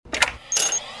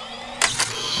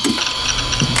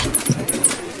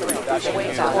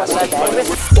Ladies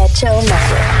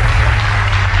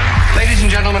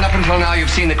and gentlemen, up until now, you've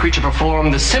seen the creature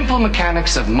perform the simple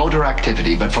mechanics of motor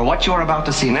activity. But for what you are about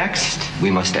to see next,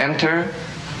 we must enter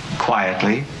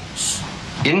quietly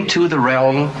into the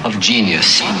realm of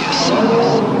genius.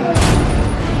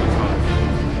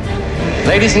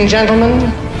 Ladies and gentlemen,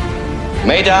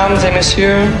 mesdames et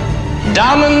messieurs,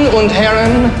 Damen und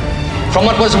Herren, from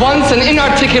what was once an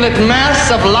inarticulate mass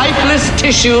of lifeless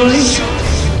tissues,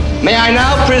 may I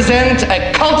now present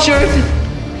a cultured,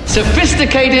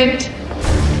 sophisticated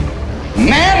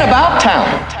man about town.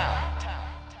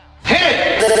 Hit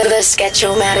it! The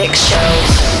Sketch-O-Matic Show.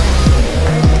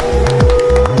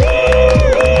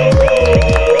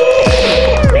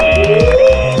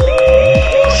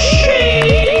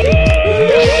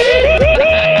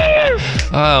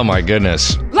 Oh my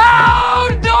goodness.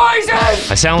 Loud noises!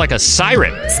 I sound like a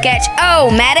siren.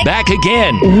 Sketch-O-Matic. Back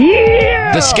again.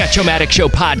 Yeah! The Sketch-O-Matic Show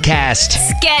podcast.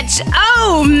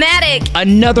 Sketch-O-Matic.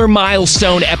 Another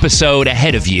milestone episode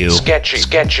ahead of you.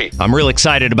 Sketchy. I'm real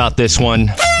excited about this one.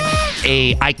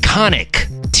 A iconic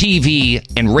TV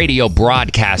and radio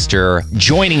broadcaster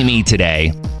joining me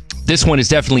today. This one is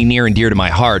definitely near and dear to my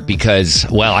heart because,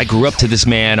 well, I grew up to this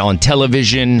man on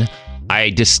television. I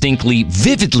distinctly,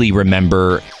 vividly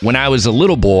remember when I was a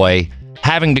little boy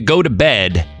having to go to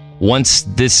bed once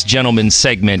this gentleman's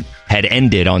segment had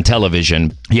ended on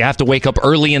television. You have to wake up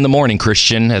early in the morning,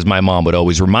 Christian, as my mom would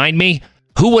always remind me.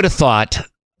 Who would have thought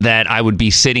that I would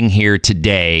be sitting here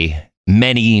today,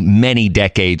 many, many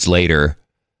decades later,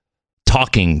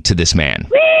 talking to this man?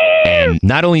 And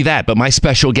not only that, but my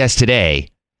special guest today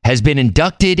has been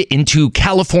inducted into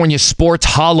California Sports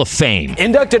Hall of Fame.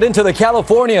 Inducted into the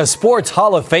California Sports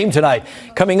Hall of Fame tonight,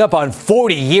 coming up on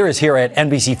 40 years here at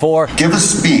NBC4. Give a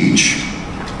speech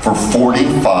for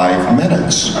 45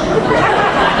 minutes. Then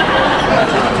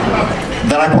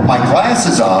I put my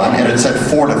glasses on and it said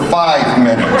 4 to 5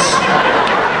 minutes.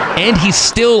 And he's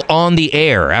still on the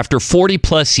air after 40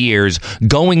 plus years,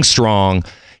 going strong.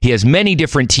 He has many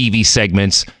different TV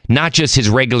segments, not just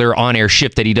his regular on-air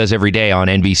shift that he does every day on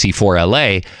NBC4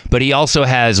 LA, but he also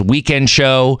has a weekend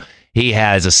show, he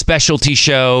has a specialty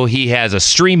show, he has a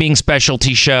streaming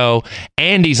specialty show,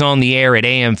 and he's on the air at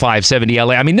AM570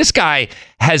 LA. I mean, this guy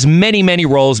has many, many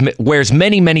roles, wears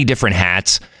many, many different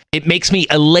hats. It makes me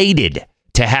elated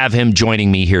to have him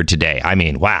joining me here today. I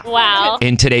mean, wow.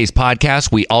 In today's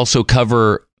podcast, we also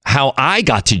cover how I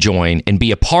got to join and be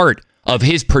a part of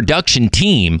his production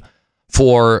team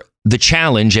for The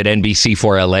Challenge at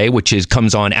NBC4 LA, which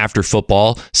comes on after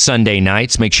football Sunday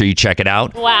nights. Make sure you check it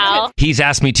out. Wow. He's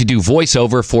asked me to do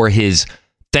voiceover for his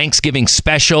Thanksgiving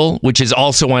special, which is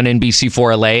also on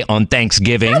NBC4 LA on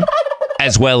Thanksgiving,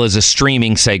 as well as a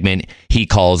streaming segment he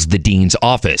calls The Dean's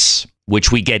Office,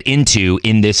 which we get into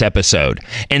in this episode.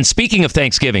 And speaking of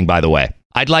Thanksgiving, by the way,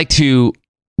 I'd like to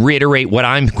reiterate what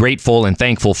I'm grateful and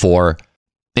thankful for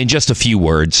in just a few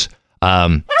words.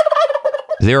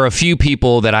 There are a few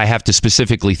people that I have to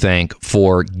specifically thank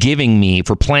for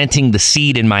planting the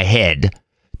seed in my head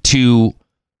to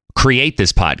create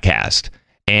this podcast.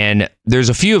 And there's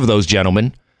a few of those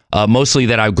gentlemen, mostly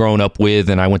that I've grown up with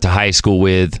and I went to high school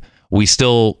with. We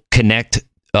still connect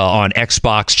on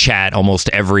Xbox chat almost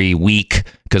every week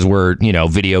because we're,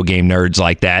 video game nerds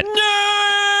like that. Nerd!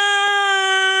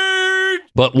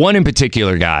 But one in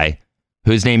particular guy,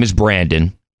 whose name is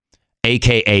Brandon,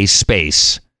 a.k.a.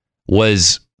 Space,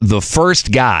 was the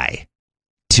first guy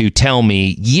to tell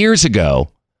me years ago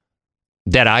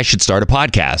that I should start a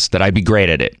podcast, that I'd be great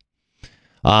at it.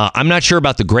 I'm not sure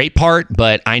about the great part,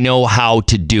 but I know how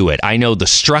to do it. I know the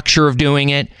structure of doing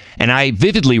it. And I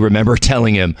vividly remember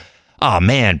telling him, oh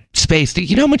man, Space,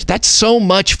 you know how much? That's so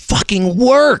much fucking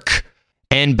work.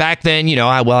 And back then,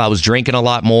 I was drinking a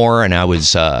lot more and I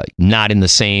was not in the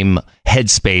same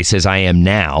headspace as I am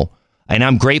now. And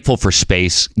I'm grateful for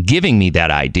Space giving me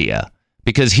that idea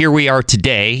because here we are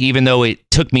today, even though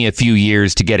it took me a few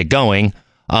years to get it going.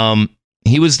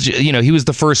 He was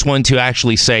the first one to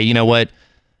actually say, you know what,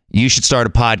 you should start a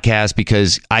podcast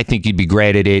because I think you'd be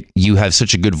great at it. You have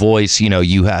such a good voice. You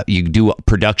do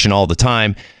production all the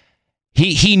time.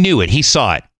 He knew it. He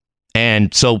saw it.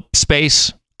 And so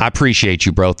Space, I appreciate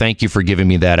you, bro. Thank you for giving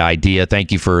me that idea.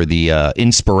 Thank you for the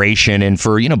inspiration and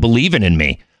for, believing in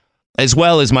me. As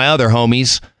well as my other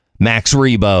homies, Max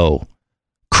Rebo,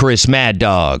 Chris Mad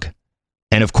Dog,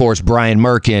 and of course, Brian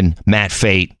Merkin, Matt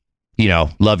Fate.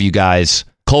 Love you guys.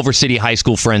 Culver City High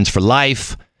School friends for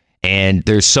life. And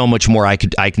there's so much more I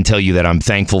can tell you that I'm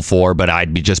thankful for, but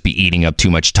I'd just be eating up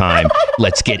too much time.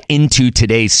 Let's get into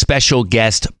today's special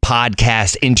guest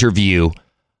podcast interview.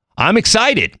 I'm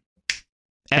excited.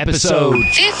 Episode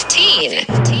 15.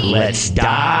 Let's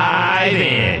dive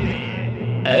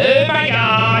in. Oh my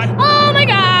God. Oh my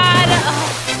God.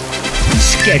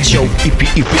 Sketcho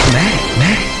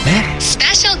Matt.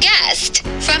 Special guest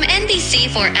from NBC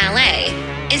for LA,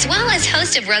 as well as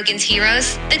host of Rogan's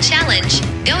Heroes, The Challenge,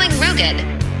 Going Rogan,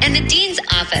 and The Dean's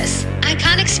Office,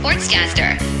 iconic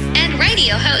sportscaster, and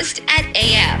radio host at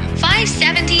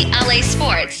AM570 LA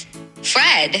Sports,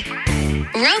 Fred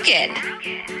Roggin.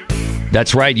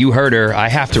 That's right, you heard her. I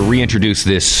have to reintroduce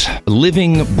this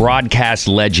living broadcast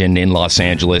legend in Los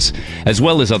Angeles, as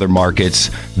well as other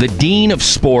markets, the Dean of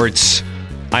Sports.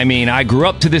 I mean, I grew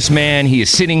up to this man. He is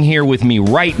sitting here with me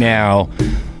right now.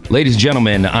 Ladies and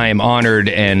gentlemen, I am honored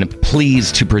and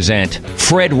pleased to present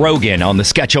Fred Roggin on the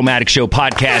Sketch-O-Matic Show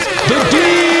podcast, the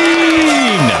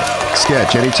Dean!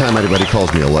 Sketch, anytime anybody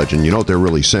calls me a legend, you know what they're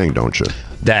really saying, don't you?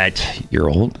 That you're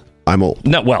old? I'm old.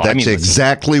 No, well, that's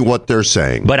exactly what they're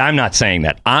saying. But I'm not saying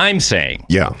that. I'm saying,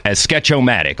 as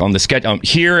Sketch-O-Matic on the sketch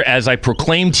here, as I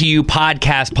proclaim to you,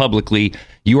 podcast publicly,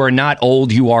 you are not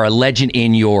old. You are a legend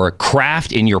in your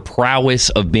craft, in your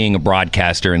prowess of being a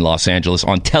broadcaster in Los Angeles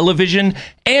on television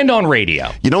and on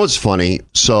radio. You know what's funny?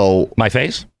 So my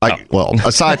face? Well,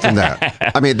 aside from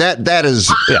that, I mean that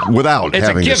is without it's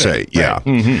having to say, right.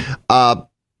 Mm-hmm.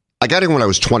 I got in when I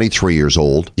was 23 years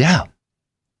old. Yeah.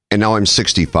 And now I'm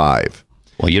 65.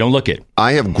 Well, you don't look it.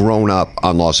 I have grown up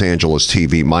on Los Angeles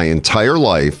TV. My entire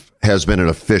life has been in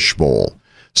a fishbowl.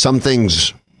 Some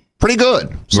things pretty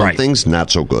good. Some things not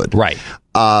so good. Right.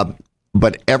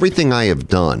 But everything I have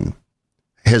done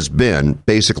has been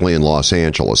basically in Los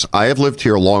Angeles. I have lived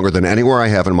here longer than anywhere I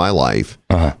have in my life.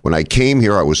 When I came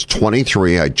here, I was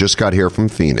 23. I just got here from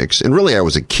Phoenix. And really, I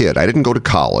was a kid. I didn't go to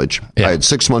college. Yeah. I had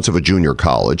 6 months of a junior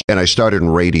college. And I started in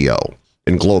radio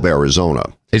in Globe, Arizona.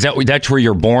 Is that's where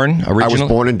you're born originally? I was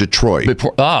born in Detroit.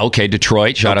 Okay,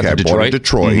 Detroit. Shout out to Detroit. Born in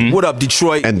Detroit. Mm-hmm. What up,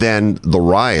 Detroit? And then the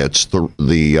riots,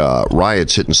 the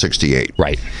riots hit in 68.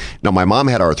 Right. Now, my mom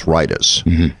had arthritis,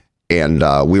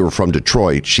 and we were from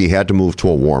Detroit. She had to move to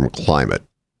a warm climate.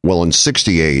 Well, in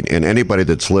 68, and anybody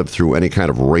that's lived through any kind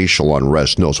of racial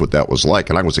unrest knows what that was like.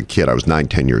 And I was a kid. I was 9,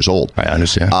 10 years old. I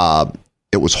understand.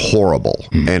 It was horrible,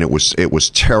 and it was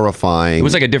terrifying. It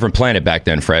was like a different planet back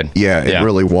then, Fred. Yeah, it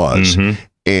really was. Mm-hmm.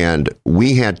 And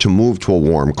we had to move to a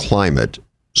warm climate.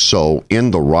 So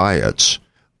in the riots,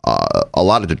 a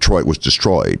lot of Detroit was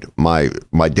destroyed. My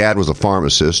dad was a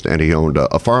pharmacist, and he owned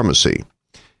a pharmacy.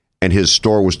 And his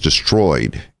store was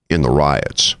destroyed in the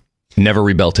riots. Never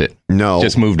rebuilt it. No.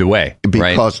 Just moved away.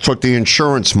 Because took the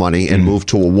insurance money and moved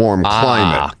to a warm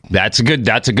climate. That's a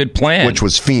good plan. Which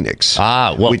was Phoenix.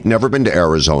 Well, we'd never been to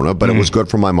Arizona, but it was good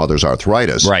for my mother's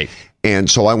arthritis. Right. And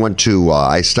so I went to,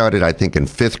 I started, I think, in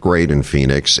 5th grade in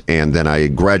Phoenix, and then I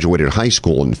graduated high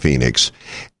school in Phoenix.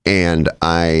 And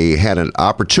I had an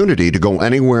opportunity to go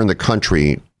anywhere in the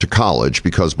country to college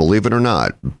because, believe it or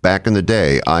not, back in the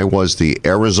day, I was the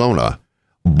Arizona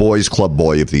Boys Club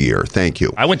Boy of the Year. Thank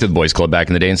you. I went to the Boys Club back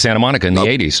in the day in Santa Monica in the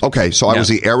 80s. Okay, so I was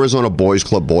the Arizona Boys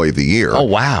Club Boy of the Year. Oh,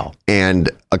 wow. And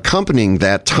accompanying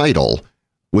that title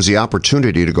was the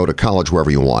opportunity to go to college wherever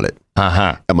you wanted.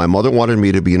 And my mother wanted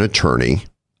me to be an attorney.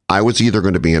 I was either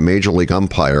going to be a major league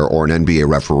umpire or an NBA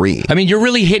referee. I mean, you're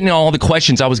really hitting all the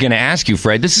questions I was going to ask you,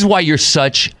 Fred. This is why you're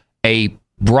such a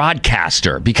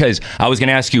broadcaster, because I was going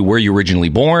to ask you where you originally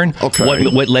born,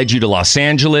 what led you to Los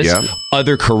Angeles,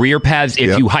 other career paths,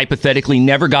 if you hypothetically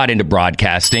never got into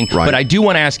broadcasting. But I do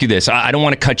want to ask you this. I don't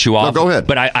want to cut you off. No, go ahead.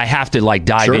 But I have to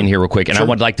dive in here real quick, and I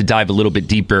would like to dive a little bit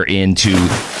deeper into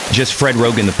just Fred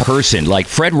Roggin, the person. Like,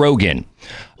 Fred Roggin,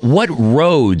 what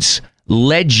roads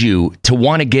led you to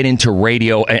want to get into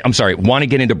radio? I'm sorry, want to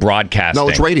get into broadcasting? No,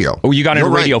 it's radio. Oh, you got into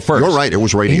radio first. You're right. It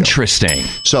was radio. Interesting.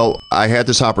 So I had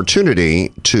this opportunity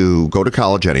to go to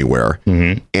college anywhere,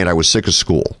 and I was sick of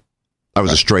school. I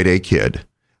was a straight A kid.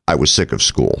 I was sick of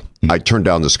school. I turned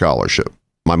down the scholarship.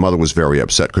 My mother was very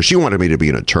upset because she wanted me to be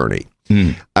an attorney.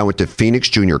 I went to Phoenix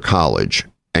Junior College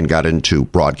and got into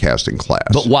broadcasting class.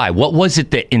 But why? What was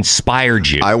it that inspired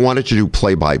you? I wanted to do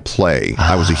play-by-play.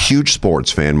 I was a huge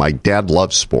sports fan. My dad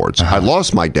loved sports. I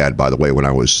lost my dad, by the way, when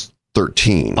I was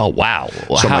 13. Oh, wow.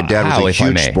 So my dad was a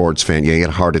huge sports fan. Yeah, he had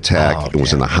a heart attack. It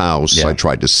was in the house. I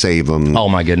tried to save him. Oh,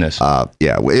 my goodness.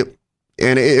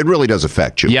 And it really does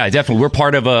affect you. Yeah, definitely. We're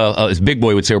part of as Big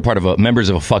Boy would say, we're part of members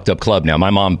of a fucked up club now.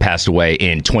 My mom passed away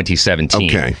in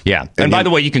 2017. Okay. Yeah. And by the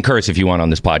way, you can curse if you want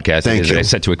on this podcast. Thank you. It's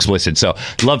set to explicit. So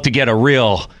love to get a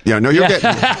real... Yeah, no, you'll get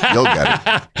it. You'll get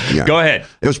it. Yeah. Go ahead.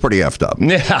 It was pretty effed up.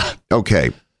 Yeah.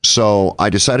 Okay. So I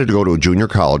decided to go to a junior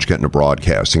college, get into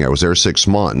broadcasting. I was there 6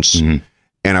 months. And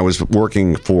I was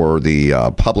working for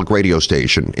the public radio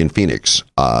station in Phoenix.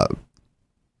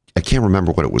 I can't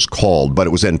remember what it was called, but it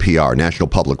was NPR, National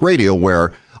Public Radio,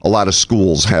 where a lot of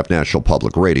schools have National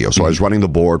Public Radio. So I was running the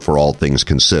board for All Things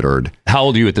Considered. How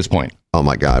old are you at this point? Oh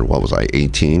my God, what was I,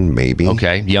 18 maybe?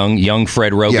 Okay, young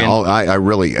Fred Roggin. Yeah,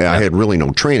 I had really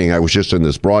no training. I was just in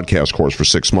this broadcast course for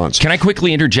 6 months. Can I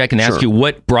quickly interject and ask you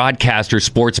what broadcaster,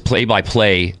 sports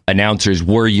play-by-play announcers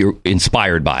were you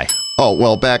inspired by? Oh,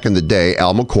 well, back in the day,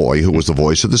 Al McCoy, who was the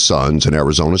voice of the Suns in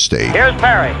Arizona State. Here's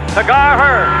Perry. To Gar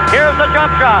Hurd. Here's the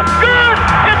jump shot. Good!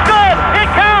 It's good! It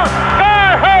counts!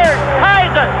 Gar Hurd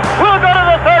ties it! We'll go to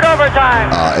the third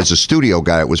overtime. As a studio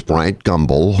guy, it was Bryant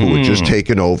Gumbel, who had just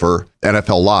taken over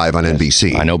NFL Live on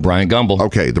NBC. I know Bryant Gumbel.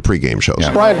 Okay, the pregame shows.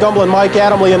 Yeah. Bryant Gumbel and Mike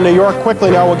Adamle in New York. Quickly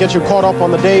now, we'll get you caught up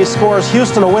on the day's scores.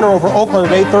 Houston a winner over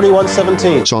Oakland at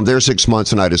 8-31-17. So I'm there 6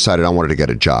 months, and I decided I wanted to get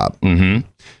a job. Mm-hmm.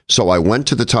 So I went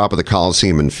to the top of the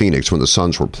Coliseum in Phoenix when the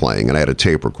Suns were playing, and I had a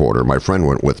tape recorder. My friend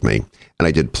went with me, and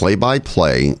I did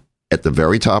play-by-play at the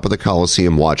very top of the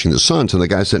Coliseum watching the Suns, and the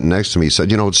guy sitting next to me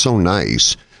said, it's so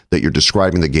nice that you're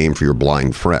describing the game for your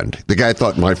blind friend. The guy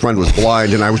thought my friend was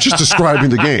blind, and I was just describing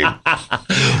the game.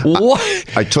 What?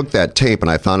 I took that tape,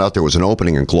 and I found out there was an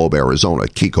opening in Globe, Arizona,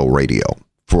 Kiko Radio,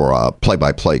 for a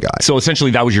play-by-play guy. So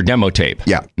essentially that was your demo tape?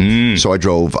 Yeah. So I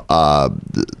drove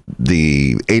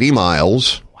the 80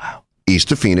 miles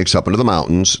east of Phoenix up into the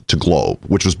mountains to Globe,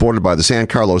 which was bordered by the San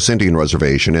Carlos Indian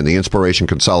Reservation and the Inspiration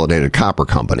Consolidated Copper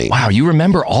Company. Wow, you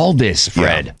remember all this,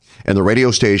 Fred. Yeah. And the radio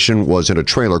station was in a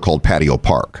trailer called Patio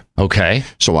Park. Okay.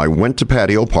 So I went to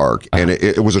Patio Park, and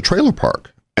it was a trailer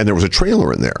park, and there was a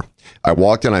trailer in there. I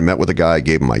walked in, I met with a guy,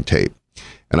 gave him my tape.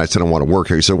 And I said, I want to work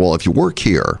here. He said, well, if you work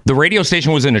here... The radio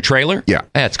station was in a trailer? Yeah.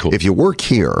 That's cool. If you work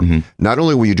here, not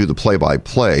only will you do the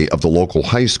play-by-play of the local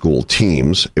high school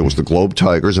teams, it was the Globe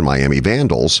Tigers and Miami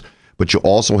Vandals, but you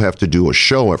also have to do a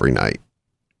show every night.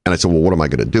 And I said, well, what am I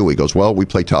going to do? He goes, well, we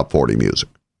play top 40 music.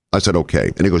 I said, okay.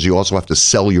 And he goes, you also have to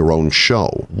sell your own show.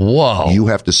 Whoa. You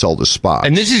have to sell the spots.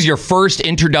 And this is your first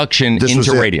introduction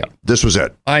into radio. This was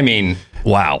it. I mean,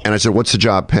 wow. And I said, what's the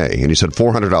job pay? And he said,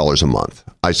 $400 a month.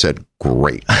 I said,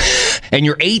 great. And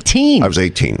you're 18. I was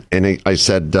 18. And I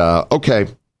said, okay,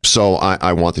 so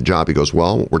I want the job. He goes,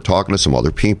 well, we're talking to some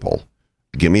other people.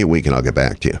 Give me a week and I'll get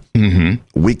back to you.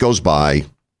 A week goes by,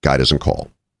 guy doesn't call.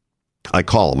 I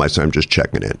call him. I say, I'm just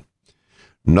checking in.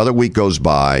 Another week goes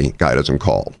by, guy doesn't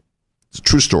call. It's a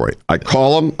true story. I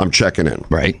call him, I'm checking in.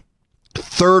 Right.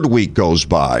 Third week goes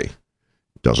by,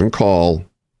 doesn't call.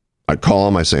 I call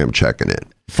him, I say I'm checking in.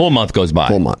 Full month goes by.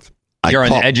 Full month. You're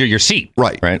on the edge of your seat.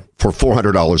 Right. For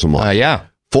 $400 a month. Yeah.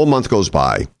 Full month goes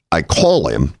by. I call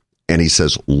him, and he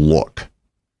says, look,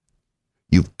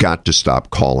 you've got to stop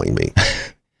calling me.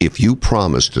 If you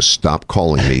promise to stop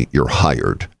calling me, you're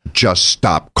hired. Just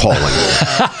stop calling me.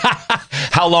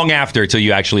 How long after till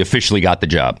you actually officially got the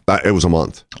job? It was a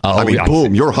month. Oh, I mean,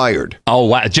 boom, you're hired. Oh,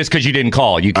 wow. Just because you didn't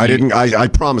call. I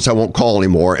promise I won't call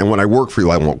anymore. And when I work for you,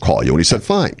 I won't call you. And he said,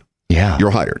 fine. Yeah.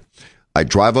 You're hired. I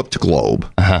drive up to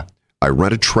Globe. I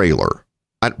rent a trailer.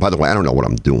 By the way, I don't know what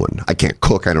I'm doing. I can't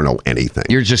cook. I don't know anything.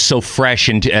 You're just so fresh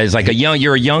and as like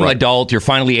you're a young adult. You're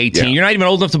finally 18. Yeah. You're not even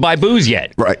old enough to buy booze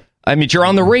yet. Right. I mean, you're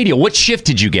on the radio. What shift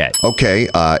did you get? Okay,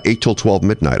 8 till 12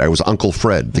 midnight. I was Uncle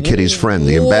Fred, the kiddie's friend,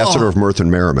 the ambassador of mirth and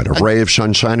merriment, a ray of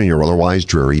sunshine in your otherwise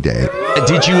dreary day.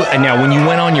 Did you, now when you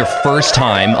went on your first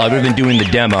time, other than doing the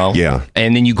demo,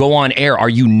 and then you go on air, are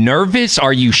you nervous?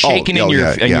 Are you shaking in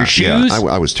your shoes? Yeah.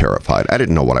 I was terrified. I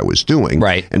didn't know what I was doing.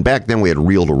 Right. And back then we had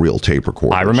reel-to-reel tape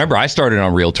recorders. I remember I started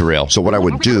on reel-to-reel. So what I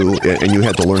would do, and you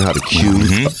had to learn how to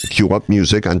cue up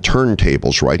music on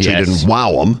turntables, right? So you didn't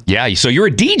wow them. Yeah, so you're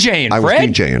a DJing, Fred. I was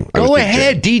DJing. Go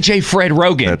ahead, DJ Fred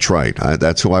Roggin. That's right.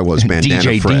 That's who I was, Bandana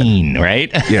DJ Fred. Dean,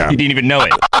 right? Yeah. You didn't even know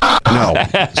it.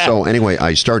 No. So anyway,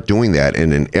 I start doing that,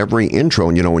 and in every intro,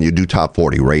 and when you do top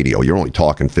 40 radio, you're only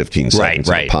talking 15 seconds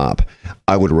of pop.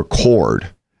 I would record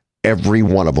every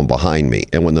one of them behind me.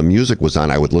 And when the music was on,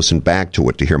 I would listen back to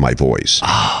it to hear my voice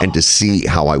and to see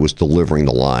how I was delivering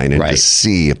the line and to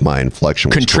see if my inflection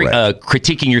was correct.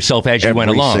 Critiquing yourself as you went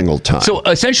along. Every single time. So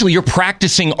essentially, you're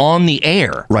practicing on the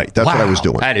air. Right. That's what I was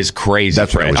doing. That is crazy,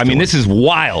 That's Fred. what I was doing. doing. This is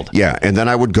wild. Yeah. And then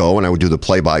I would go and I would do the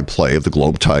play-by-play of the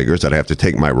Globe Tigers. I'd have to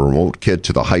take my remote kit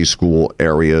to the high school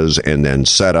areas and then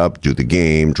set up, do the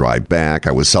game, drive back.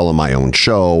 I was selling my own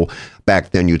show.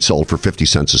 Back then, you'd sell it for 50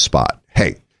 cents a spot.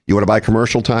 Hey, you want to buy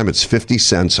commercial time? It's 50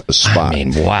 cents a spot. I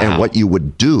mean, wow. And what you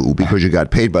would do, because you got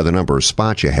paid by the number of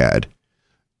spots you had,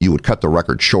 you would cut the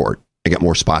record short. and get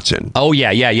more spots in. Oh, yeah.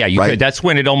 You Right? could. That's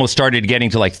when it almost started getting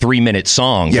to like 3-minute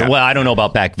songs. Yeah. Well, I don't know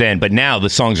about back then, but now the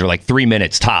songs are like 3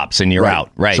 minutes tops and you're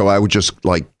out. Right. So I would just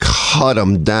like cut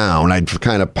them down. I'd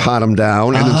kind of pot them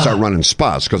down and then start running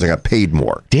spots because I got paid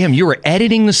more. Damn, you were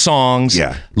editing the songs,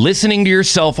 listening to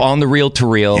yourself on the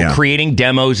reel-to-reel, creating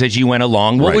demos as you went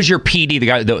along. What was your PD, the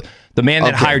guy, the man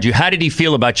that hired you? How did he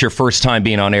feel about your first time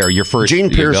being on air? Your first Gene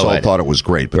Pearsall thought it was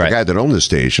great, but the guy that owned the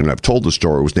station, I've told the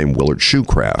story, was named Willard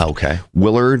Shoecraft. Okay.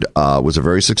 Willard was a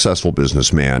very successful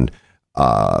businessman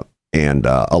and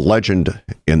a legend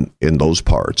in those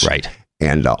parts. Right.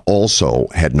 And also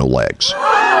had no legs.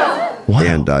 Wow.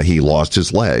 And he lost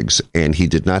his legs, and he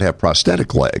did not have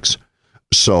prosthetic legs.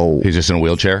 So he's just in a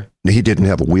wheelchair? He didn't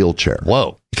have a wheelchair.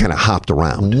 Whoa. He kind of hopped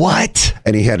around. What?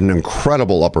 And he had an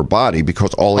incredible upper body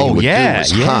because all he would do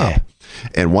was hop.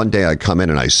 And one day I come in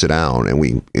and I sit down and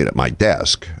we at my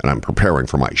desk and I'm preparing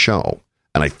for my show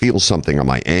and I feel something on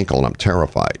my ankle and I'm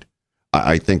terrified.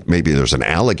 I think maybe there's an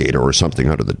alligator or something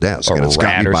under the desk, Or and it's a got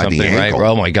rat me or by something, the ankle. right?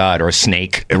 Oh my God! Or a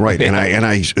snake, right? And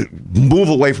I move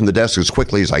away from the desk as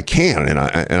quickly as I can, and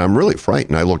I'm really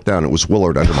frightened. I look down; it was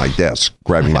Willard under my desk,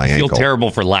 grabbing my ankle. I feel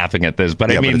terrible for laughing at this,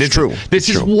 but I mean, it's true. This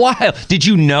is wild. Did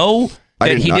you know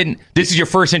that he didn't? This is your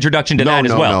first introduction to that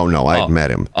as well. No, I had met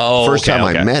him. Oh, first time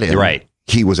I met him, right?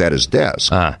 He was at his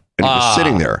desk. And he was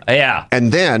sitting there. Yeah.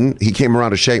 And then he came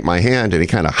around to shake my hand, and he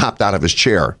kind of hopped out of his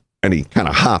chair, and he kind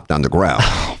of hopped on the ground.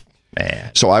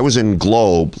 Man. So I was in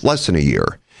Globe less than a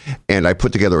year, and I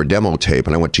put together a demo tape,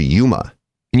 and I went to Yuma.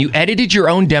 And you edited your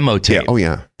own demo tape. Yeah. Oh,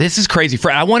 yeah. This is crazy.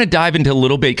 I want to dive into a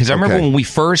little bit, because I remember when we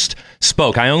first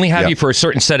spoke, I only have you for a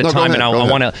certain set of time, and I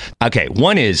want to... Okay,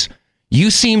 one is, you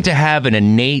seem to have an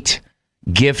innate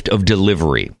gift of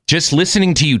delivery. Just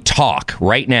listening to you talk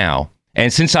right now,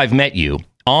 and since I've met you,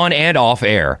 on and off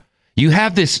air, you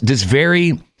have this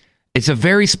very... It's a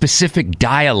very specific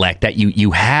dialect that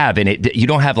you have, and you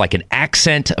don't have like an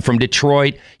accent from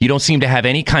Detroit. You don't seem to have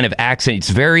any kind of accent. It's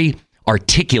very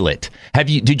articulate.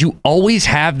 Did you always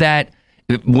have that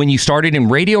when you started in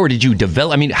radio, or did you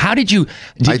develop? I mean, how did you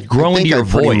grow into your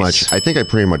voice? I think I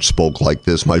pretty much spoke like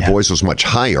this. My voice was much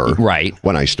higher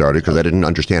when I started because I didn't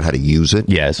understand how to use it.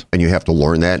 Yes. And you have to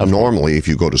learn that. Normally, if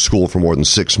you go to school for more than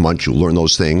 6 months, you learn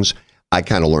those things. I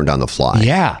kind of learned on the fly.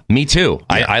 Yeah, me too.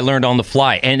 Yeah. I learned on the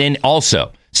fly. And then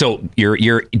also, so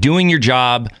you're doing your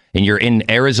job and you're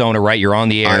in Arizona, right? You're on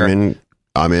the air.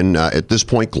 I'm in at this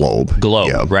point, Globe.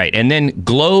 Right. And then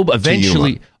Globe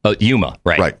eventually... Yuma,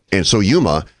 right. Right. And so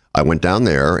Yuma, I went down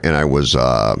there and I was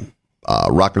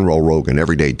rock and roll Roggin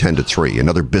every day, 10 to 3.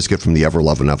 Another biscuit from the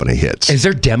ever-loving oven of hits. Is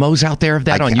there demos out there of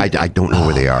that on YouTube? I don't know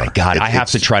where they are. My God, I have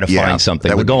to try to find something.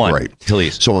 That would go on, great.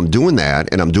 Please. So I'm doing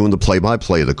that, and I'm doing the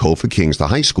play-by-play of the Kofa Kings, the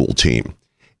high school team.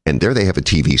 And there they have a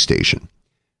TV station.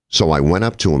 So I went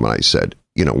up to them and I said,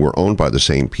 we're owned by the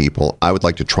same people. I would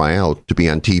like to try out to be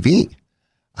on TV.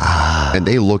 And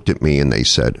they looked at me and they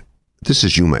said, this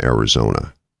is Yuma,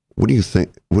 Arizona. What do you think?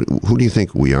 Who do you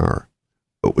think we are?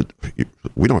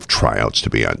 We don't have tryouts to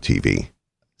be on TV.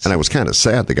 And I was kind of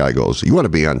sad. The guy goes, you want to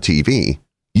be on TV?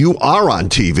 You are on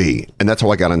TV. And that's how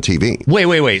I got on TV.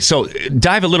 Wait. So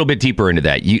dive a little bit deeper into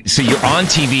that. So you're on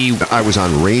TV. I was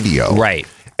on radio. Right.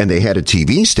 And they had a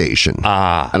TV station. And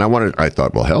I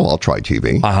thought, well, hell, I'll try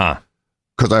TV.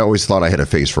 Because I always thought I had a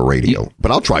face for radio,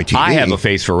 but I'll try TV. I have a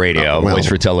face for radio,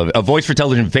 a voice for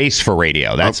television, face for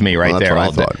radio. That's me right there.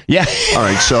 That's what I thought. Yeah. All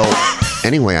right. So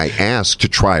anyway, I asked to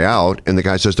try out, and the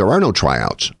guy says there are no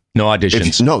tryouts. No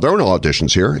auditions. No, there are no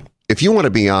auditions here. If you want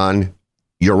to be on,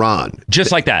 you're on.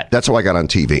 Just like that. That's how I got on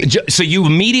TV. So you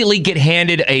immediately get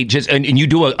handed and you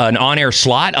do an on-air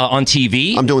slot on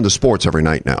TV? I'm doing the sports every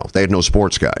night now. They had no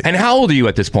sports guy. And how old are you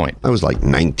at this point? I was like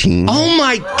 19. Oh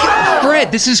my God,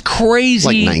 Fred, this is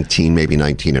crazy. Like 19, maybe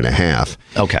 19 and a half.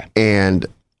 Okay. And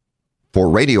for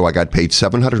radio, I got paid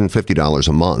 $750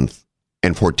 a month.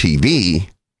 And for TV,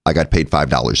 I got paid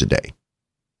 $5 a day.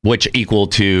 Which equal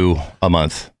to a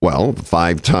month? Well,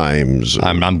 5 times...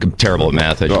 I'm terrible at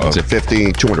math.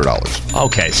 $50, $200.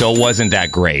 Okay, so it wasn't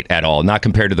that great at all. Not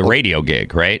compared to the radio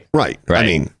gig, right? Right. I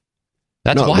mean...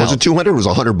 That's wild. Was it $200? It was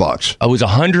 $100. Oh, it was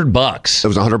 $100. It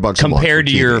was $100 compared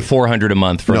to your $400 a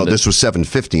month. No, this was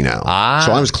 $750 now.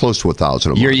 So I was close to $1,000 a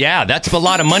month. Yeah, that's a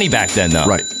lot of money back then, though.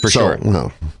 Right, for sure.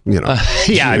 Well,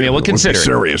 I mean, we'll consider it.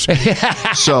 Serious.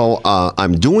 So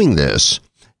I'm doing this.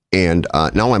 And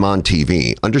now I'm on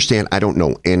TV. Understand, I don't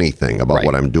know anything about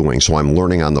what I'm doing, so I'm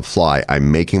learning on the fly.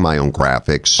 I'm making my own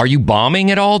graphics. Are you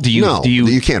bombing at all? No,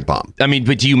 you can't bomb. I mean,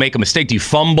 but do you make a mistake? Do you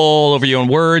fumble over your own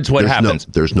words? What happens?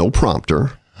 There's no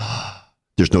prompter.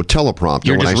 There's no teleprompter.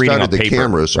 You're when just I started, the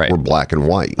cameras were black and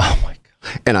white. Oh, my God.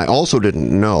 And I also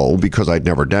didn't know, because I'd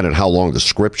never done it, how long the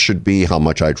script should be, how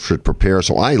much I should prepare.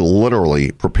 So I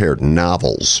literally prepared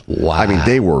novels. Wow. I mean,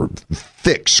 they were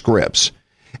thick scripts.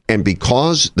 And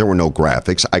because there were no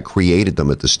graphics, I created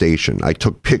them at the station. I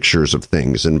took pictures of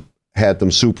things and had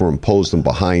them superimpose them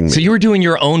behind me. So you were doing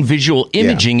your own visual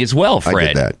imaging as well, Fred. I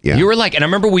did that, yeah. You were like, and I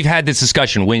remember we've had this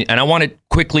discussion, and I want to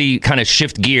quickly kind of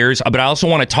shift gears, but I also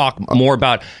want to talk more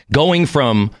about going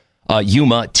from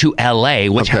Yuma to LA,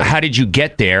 which how did you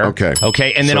get there?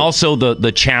 Okay. And then also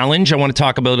the challenge. I want to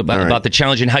talk about the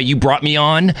challenge and how you brought me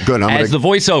on as the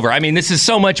voiceover. I mean, this is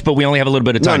so much, but we only have a little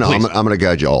bit of time. I'm going to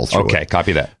guide you all through it. Okay,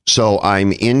 copy that. So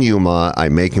I'm in Yuma.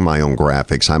 I'm making my own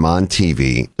graphics. I'm on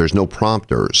TV. There's no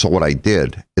prompter. So what I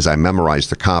did is I memorized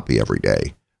the copy every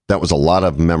day. That was a lot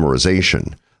of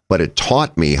memorization, but it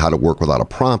taught me how to work without a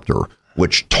prompter,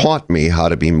 which taught me how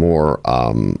to be more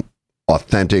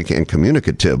authentic and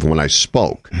communicative when I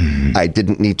spoke. Mm-hmm. I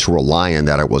didn't need to rely on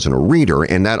that. I wasn't a reader.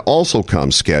 And that also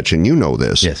comes, Sketch, and you know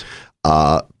this,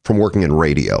 from working in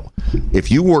radio. If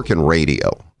you work in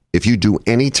radio, if you do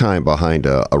any time behind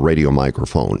a radio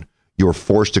microphone, you're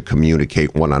forced to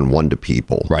communicate one-on-one to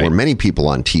people. Right. Where many people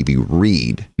on TV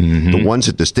read. Mm-hmm. The ones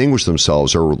that distinguish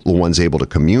themselves are the ones able to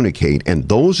communicate, and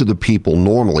those are the people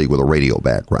normally with a radio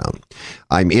background.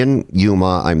 I'm in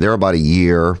Yuma. I'm there about a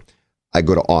year. I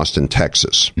go to Austin,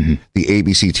 Texas, the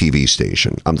ABC TV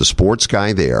station. I'm the sports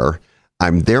guy there.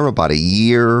 I'm there about a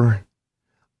year,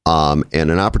 and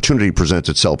an opportunity presents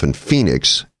itself in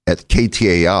Phoenix at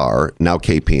KTAR, now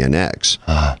KPNX,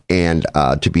 and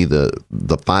to be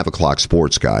the 5 o'clock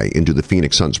sports guy and do the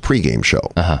Phoenix Suns pregame show.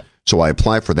 So I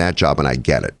apply for that job, and I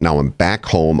get it. Now I'm back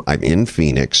home. I'm in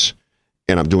Phoenix,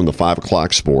 and I'm doing the 5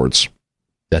 o'clock sports.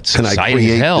 That's and exciting. I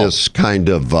create hell. this kind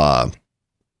of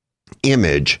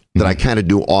image that I kind of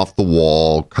do off the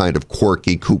wall, kind of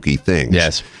quirky, kooky things.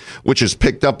 Yes. Which is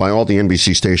picked up by all the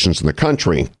NBC stations in the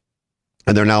country,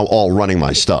 and they're now all running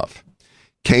my stuff.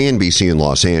 KNBC in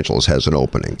Los Angeles has an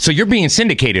opening. So you're being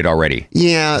syndicated already?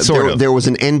 Yeah, there was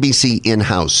an NBC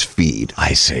in-house feed.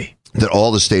 I see. That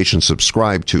all the stations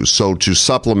subscribe to. So to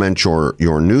supplement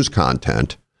your news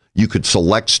content, you could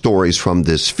select stories from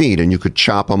this feed, and you could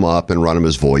chop them up and run them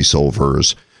as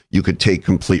voiceovers. You could take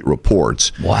complete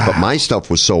reports. Wow. But my stuff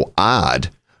was so odd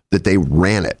that they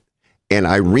ran it. And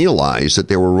I realized that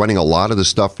they were running a lot of the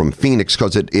stuff from Phoenix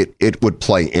because it would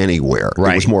play anywhere.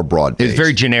 Right. It was more broad-based. It's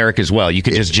very generic as well. You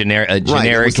could just generic. Right.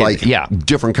 It was like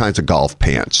different kinds of golf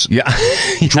pants. Yeah.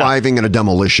 Driving in a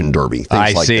demolition derby. Things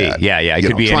like that. I see. Yeah. It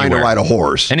could be trying anywhere. to ride a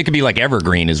horse. And it could be like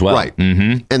evergreen as well. Right.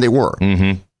 Mm-hmm. And they were.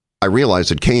 Mm-hmm. I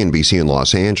realized that KNBC in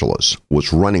Los Angeles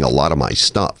was running a lot of my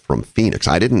stuff from Phoenix.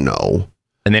 I didn't know.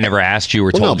 And they never asked you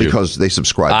or told you? No, because they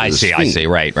subscribed to this feed. I see.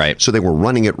 Right. So they were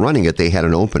running it. They had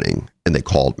an opening, and they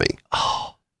called me.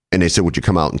 Oh. And they said, would you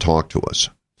come out and talk to us?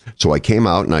 So I came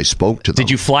out, and I spoke to them. Did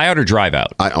you fly out or drive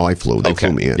out? I flew. They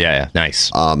flew me in. Yeah,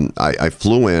 nice. I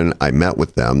flew in. I met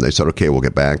with them. They said, okay, we'll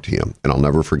get back to you. And I'll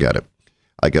never forget it.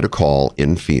 I get a call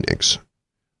in Phoenix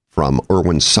from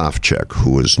Erwin Sofchek,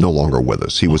 who is no longer with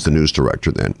us. He was the news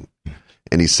director then.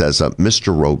 And he says,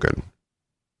 Mr. Roggin,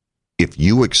 if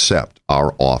you accept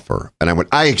our offer. And I went,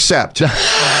 I accept.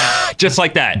 Just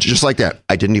like that. Just like that.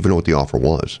 I didn't even know what the offer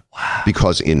was. Wow.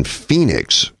 Because in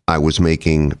Phoenix, I was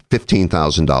making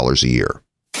 $15,000 a year.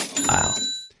 Wow.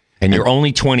 And you're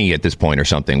only 20 at this point or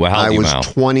something. Well, how old are you now? I was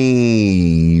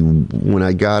 20 when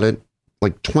I got it.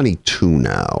 Like 22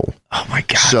 now. Oh, my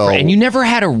God. And you never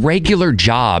had a regular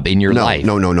job in your life?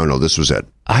 No. This was it.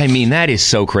 I mean, that is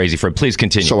so crazy, Fred. Please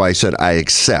continue. So I said, I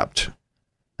accept.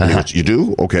 You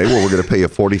do? Okay, well, we're going to pay you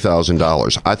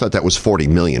 $40,000. I thought that was $40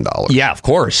 million. Yeah, of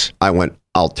course. I went,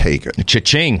 I'll take it.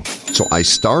 Cha-ching. So I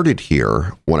started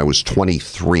here when I was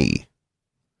 23.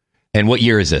 And what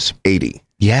year is this? 80.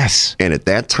 Yes. And at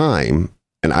that time,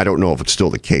 and I don't know if it's still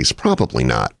the case, probably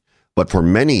not, but for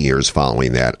many years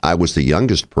following that, I was the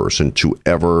youngest person to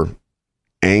ever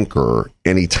anchor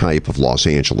any type of Los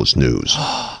Angeles news.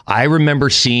 I remember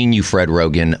seeing you, Fred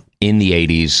Roggin, in the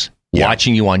 80s. Yeah.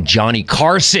 Watching you on Johnny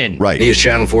Carson. Right. He is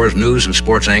Channel 4's news and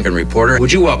sports anchor and reporter.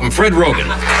 Would you welcome Fred Roggin?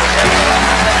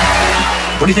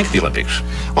 What do you think of the Olympics?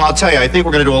 Well, I'll tell you, I think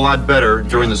we're going to do a lot better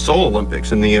during the Seoul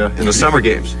Olympics in the Summer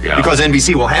Games. Yeah. Because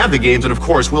NBC will have the games, and of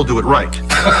course, we'll do it right.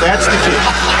 That's the key.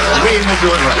 We will do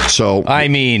it right. So, I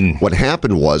mean, what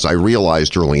happened was I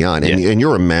realized early on, and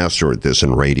you're a master at this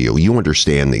in radio, you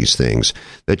understand these things,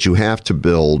 that you have to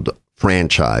build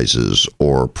franchises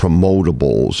or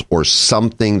promotables or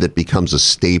something that becomes a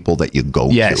staple that you go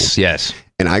to. Yes.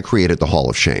 And I created the Hall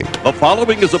of Shame. The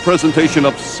following is a presentation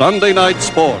of Sunday Night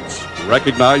Sports,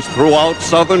 recognized throughout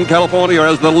Southern California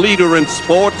as the leader in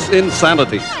sports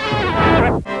insanity.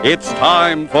 It's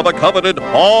time for the coveted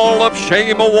Hall of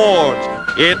Shame Awards.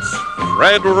 It's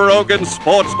Fred Roggin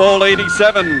Sports Bowl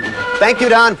 87. Thank you,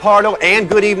 Don Pardo, and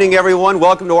good evening, everyone.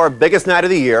 Welcome to our biggest night of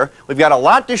the year. We've got a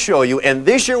lot to show you, and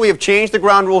this year we have changed the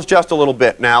ground rules just a little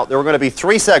bit. Now, there are going to be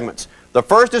 3 segments. The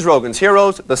first is Roggin's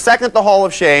Heroes, the second, the Hall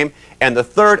of Shame, and the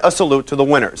third, a salute to the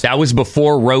winners. That was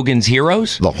before Roggin's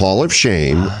Heroes? The Hall of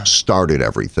Shame started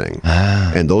everything.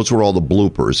 And those were all the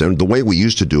bloopers. And the way we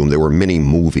used to do them, they were mini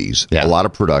movies. Yeah. A lot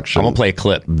of production. I'm going to play a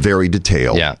clip. Very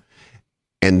detailed. Yeah.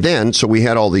 And then, so we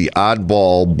had all the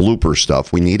oddball blooper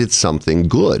stuff. We needed something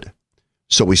good.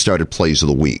 So we started Plays of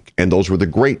the Week. And those were the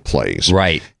great plays.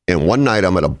 Right. And one night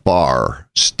I'm at a bar,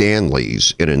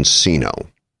 Stanley's in Encino.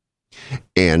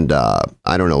 And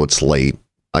I don't know, it's late.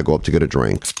 I go up to get a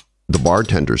drink. The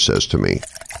bartender says to me,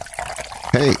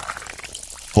 "Hey,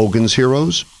 Hogan's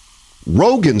Heroes?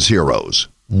 Roggin's Heroes."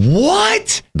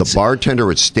 What? The bartender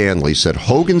at Stanley said,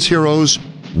 "Hogan's Heroes,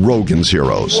 Roggin's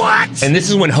Heroes." What? And this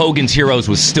is when Hogan's Heroes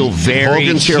was still very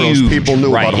Hogan's huge. Heroes, people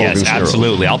knew right, about yes, Hogan's Heroes.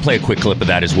 Absolutely. I'll play a quick clip of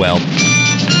that as well.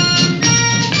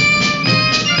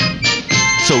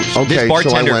 So this bartender...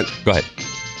 so I went, go ahead.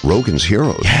 Roggin's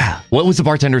Heroes? Yeah. What was the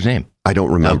bartender's name? I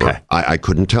don't remember. Okay. I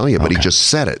couldn't tell you, but he just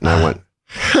said it. And I went,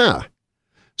 huh.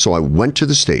 So I went to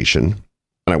the station,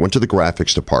 and I went to the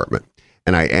graphics department,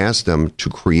 and I asked them to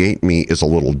create me as a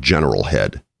little general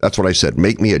head. That's what I said.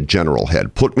 Make me a general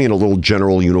head. Put me in a little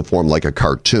general uniform like a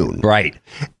cartoon. Right.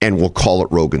 And we'll call it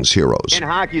Roggin's Heroes. In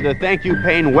hockey, the thank you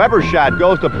Payne Weber shot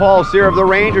goes to Paul Sear of the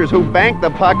Rangers, who banked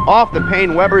the puck off the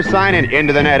Payne Weber sign and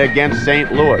into the net against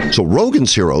St. Louis. So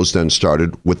Roggin's Heroes then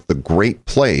started with the great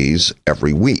plays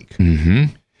every week.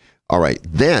 Mm-hmm. All right.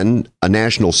 Then a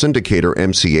national syndicator,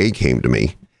 MCA, came to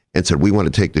me and said, "We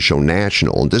want to take the show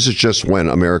national." And this is just when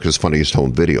America's Funniest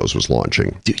Home Videos was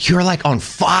launching. Dude, you're like on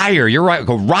fire. You're like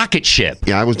a rocket ship.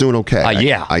 Yeah, I was doing okay.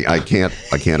 Yeah. I can't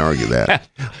argue that.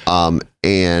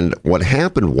 And what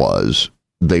happened was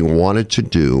they wanted to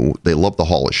do, they loved the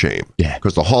Hall of Shame. Yeah.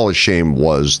 Because the Hall of Shame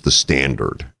was the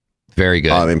standard. Very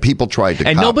good. And people tried to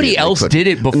and copy nobody it. else did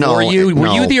it before you? Were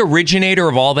you the originator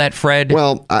of all that, Fred?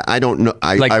 Well, I don't know.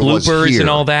 I was bloopers here. and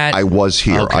all that? I was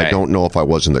here. Okay. I don't know if I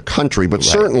was in the country, but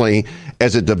certainly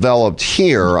as it developed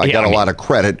here, I got a lot of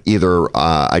credit. Either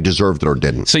I deserved it or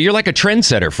didn't. So you're like a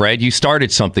trendsetter, Fred. You started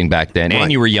something back then,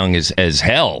 and you were young as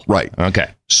hell. Right. Okay.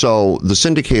 So the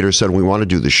syndicator said, "We want to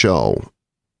do the show,"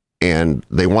 and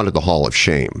they wanted the Hall of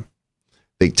Shame.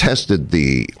 They tested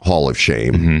the Hall of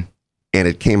Shame, and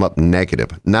it came up negative.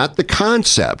 Not the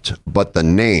concept, but the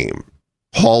name,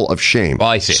 Hall of Shame. Oh,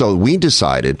 I see. So we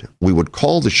decided we would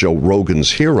call the show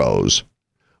Roggin's Heroes,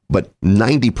 but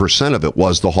 90% of it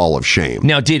was the Hall of Shame.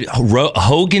 Now, did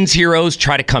Hogan's Heroes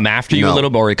try to come after you a little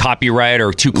bit, or a copyright,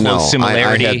 or too close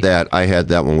similarity? I had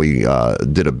that when we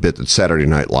did a bit that Saturday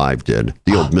Night Live did.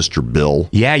 The old Mr. Bill.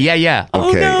 Yeah. Okay,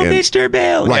 oh, no, Mr.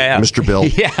 Bill. Right, yeah. Mr. Bill.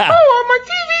 Yeah. Oh, my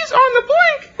TV's on the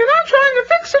blink, and I'm trying to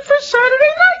fix it for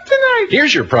Saturday night tonight.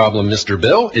 Here's your problem, Mr.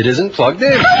 Bill. It isn't plugged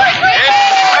in.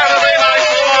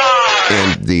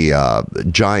 And the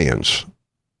Giants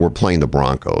were playing the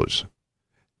Broncos.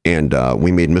 And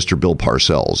we made Mr. Bill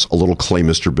Parcells, a little clay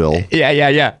Mr. Bill.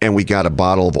 Yeah. And we got a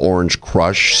bottle of Orange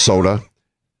Crush soda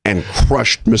and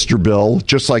crushed Mr. Bill,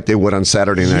 just like they would on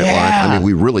Saturday Night Live. I mean,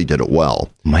 we really did it well.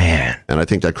 Man. And I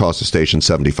think that cost the station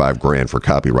 $75,000 for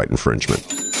copyright infringement.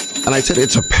 And I said,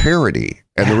 it's a parody.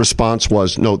 And the response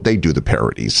was, no, they do the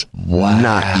parodies. Wow.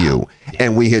 Not you.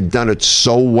 And we had done it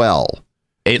so well.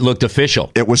 It looked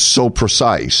official. It was so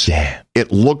precise. Yeah.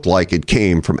 It looked like it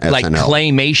came from SNL. Like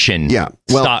claymation. Yeah.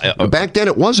 Well, back then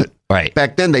it wasn't. Right.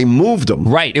 Back then they moved them.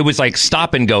 Right. It was like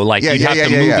stop and go. Like you'd have to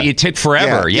move it. It took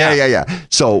forever. Yeah.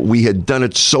 So we had done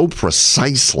it so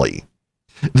precisely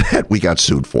that we got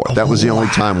sued for it. That was the only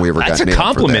time we ever got nailed for that. That's a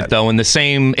compliment, though. In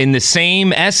the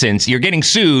same essence, you're getting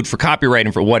sued for copyright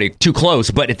and for too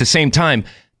close. But at the same time,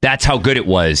 that's how good it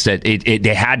was that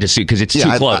they had to sue because it's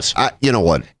too close. You know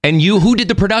what? And who did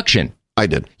the production? I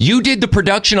did. You did the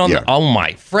production on the. Oh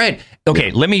my, Fred.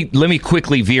 Okay, let me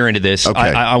quickly veer into this. Okay.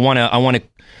 I want to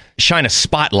shine a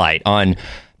spotlight on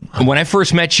when I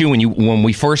first met you, when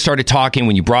we first started talking,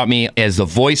 when you brought me as the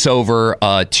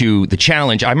voiceover to the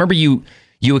challenge. I remember you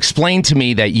explained to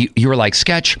me that you were like,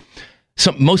 Sketch.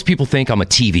 Most people think I'm a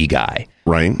TV guy.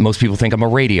 Right. Most people think I'm a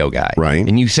radio guy. Right.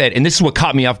 And you said, and this is what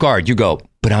caught me off guard. You go,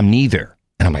 but I'm neither.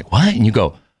 And I'm like, what? And you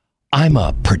go, I'm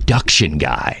a production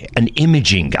guy, an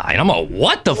imaging guy. And I'm like,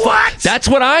 what the fuck? That's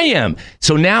what I am.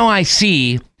 So now I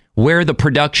see where the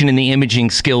production and the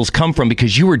imaging skills come from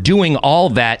because you were doing all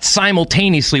that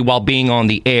simultaneously while being on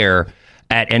the air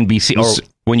at NBC or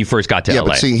when you first got to LA. Yeah,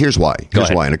 but see, here's why. Go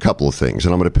ahead. And a couple of things.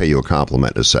 And I'm going to pay you a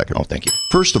compliment in a second. Oh, thank you.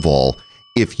 First of all,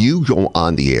 if you go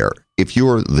on the air, if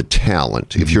you're the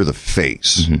talent, if you're the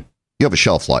face, you have a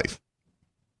shelf life.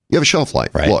 You have a shelf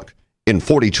life. Right. Look, in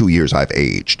 42 years, I've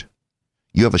aged.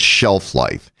 You have a shelf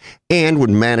life. And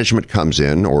when management comes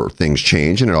in or things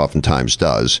change, and it oftentimes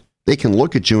does, they can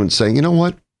look at you and say, you know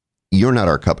what? You're not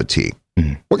our cup of tea.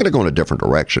 We're going to go in a different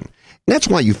direction. And that's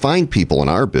why you find people in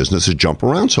our business that jump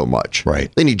around so much.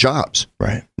 Right. They need jobs.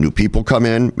 Right. New people come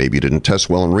in. Maybe you didn't test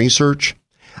well in research.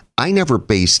 I never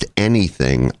based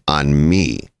anything on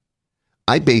me.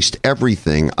 I based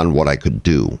everything on what I could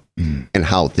do and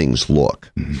how things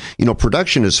look. You know,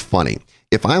 production is funny.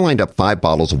 If I lined up 5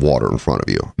 bottles of water in front of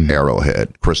you,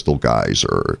 Arrowhead, Crystal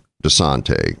Geyser,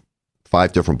 Desante,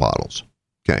 5 different bottles.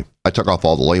 Okay. I took off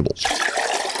all the labels.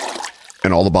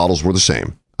 And all the bottles were the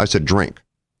same. I said, drink.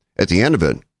 At the end of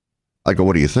it, I go,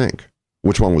 what do you think?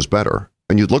 Which one was better?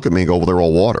 And you'd look at me and go, well, they're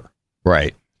all water.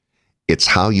 Right. It's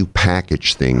how you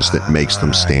package things that makes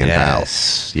them stand out.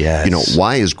 Yes. You know,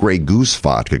 why is Grey Goose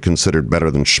vodka considered better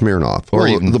than Smirnoff? Or Well,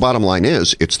 even- the bottom line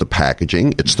is it's the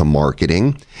packaging, it's the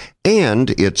marketing, and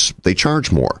they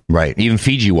charge more. Right. Even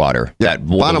Fiji water. Yeah.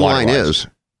 Bottom line is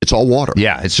it's all water.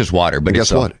 Yeah, it's just water. But And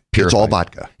guess what? It's all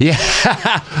vodka. Yeah.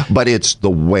 But it's the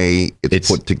way it's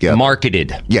put together.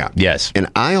 Marketed. Yeah. Yes. And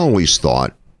I always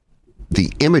thought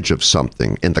the image of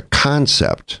something and the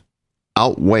concept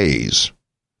outweighs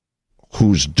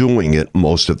who's doing it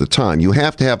most of the time. You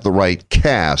have to have the right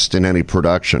cast in any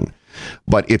production.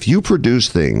 But if you produce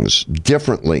things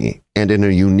differently and in a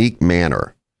unique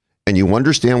manner, and you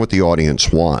understand what the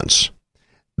audience wants,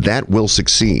 that will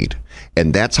succeed.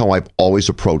 And that's how I've always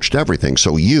approached everything.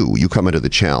 So you come into the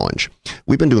challenge.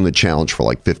 We've been doing the challenge for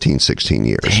like 15, 16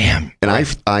 years. Damn. And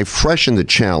I freshen the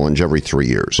challenge every 3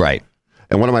 years. Right.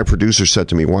 And one of my producers said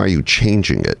to me, why are you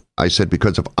changing it? I said,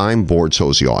 because if I'm bored, so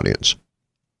is the audience.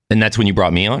 And that's when you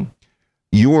brought me on?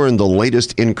 You are in the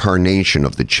latest incarnation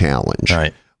of the challenge,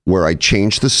 right, where I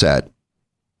changed the set.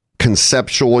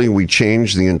 Conceptually, we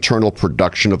changed the internal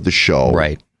production of the show.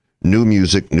 Right. New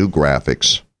music, new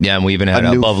graphics. Yeah, and we even had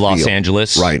Above Los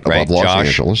Angeles. Right, above Los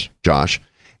Angeles. Josh.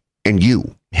 And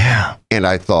you. Yeah. And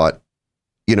I thought,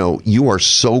 you know, you are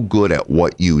so good at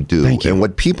what you do. Thank you. And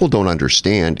what people don't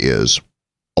understand is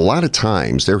a lot of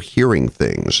times they're hearing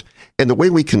things. And the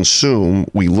way we consume,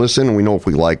 we listen and we know if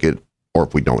we like it or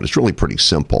if we don't. It's really pretty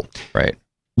simple. Right.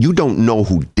 You don't know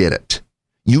who did it.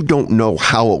 You don't know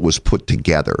how it was put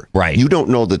together. Right. You don't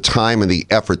know the time and the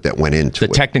effort that went into it.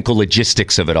 The technical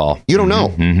logistics of it all. You don't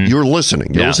know. You're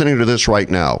listening. You're Yeah. listening to this right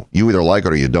now. You either like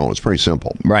it or you don't. It's pretty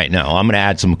simple. Right. No, I'm going to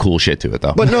add some cool shit to it,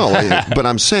 though. But no, but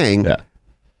I'm saying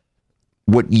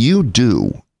what you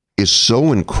do is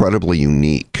so incredibly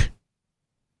unique.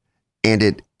 And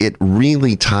it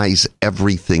really ties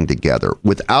everything together.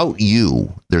 Without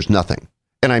you, there's nothing.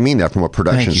 And I mean that from a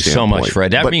production Thank you standpoint. so much,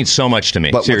 Fred. That means so much to me.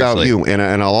 But Seriously. without you, and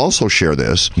I'll also share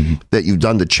this, that you've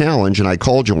done the challenge, and I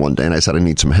called you one day and I said, I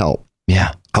need some help.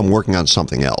 Yeah. I'm working on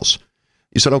something else.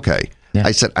 You said, okay. Yeah.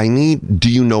 I said,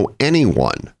 do you know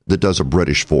anyone that does a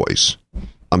British voice?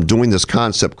 I'm doing this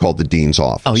concept called the Dean's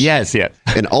Office. Oh, yes, yes.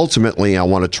 And ultimately, I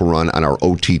want it to run on our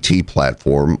OTT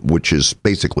platform, which is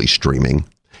basically streaming.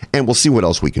 And we'll see what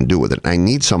else we can do with it. I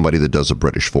need somebody that does a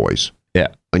British voice. Yeah.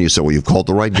 And you said, well, you've called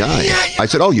the right guy. I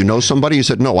said, oh, you know somebody? You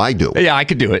said, no, I do. Yeah, I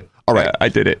could do it. All right. I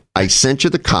did it. I sent you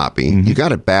the copy. You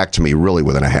got it back to me really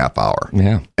within a half hour.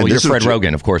 Yeah. And Well, you're this is Fred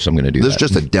Roggin. Of course I'm going to do This that.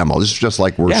 is just a demo. This is just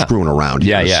like we're screwing around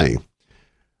here to see.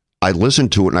 I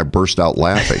listened to it and I burst out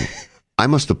laughing. I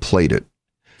must have played it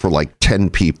for like 10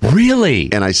 people.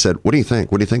 Really? And I said, what do you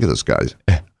think? What do you think of this, guys?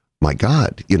 My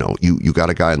God, you know, you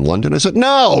got a guy in London? I said,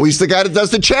 no, he's the guy that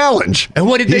does the challenge. And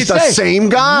what did they say? He's the same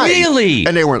guy. Really?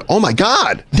 And they went, oh my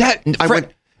God. I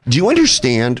went, do you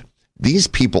understand? These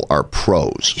people are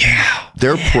pros. Yeah.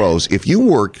 They're pros. If you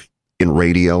work in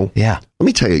radio, let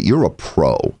me tell you, you're a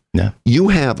pro. Yeah. You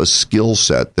have a skill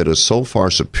set that is so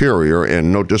far superior,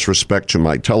 and no disrespect to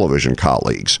my television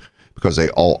colleagues, because they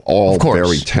all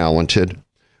very talented.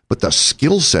 But the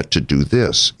skill set to do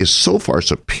this is so far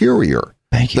superior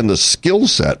than the skill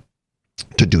set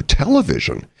to do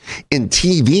television. In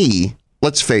TV,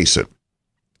 let's face it,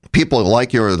 people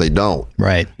like you or they don't.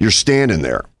 Right. You're standing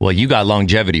there. Well, you got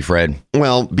longevity, Fred.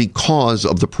 Well, because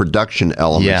of the production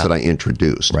elements that I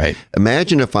introduced. Right.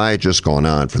 Imagine if I had just gone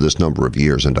on for this number of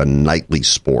years and done nightly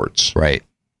sports. Right.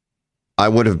 I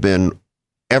would have been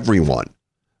everyone.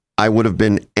 I would have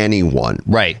been anyone.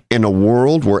 Right. In a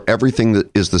world where everything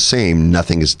that is the same,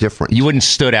 nothing is different. You wouldn't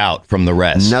stood out from the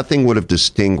rest. Nothing would have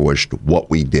distinguished what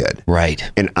we did.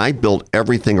 Right. And I built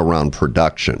everything around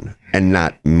production and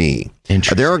not me.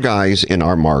 There are guys in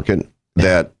our market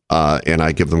that, and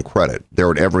I give them credit,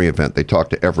 they're at every event. They talk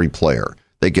to every player.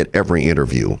 They get every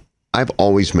interview. I've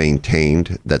always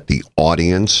maintained that the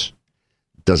audience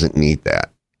doesn't need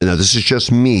that. Now, this is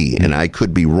just me, and I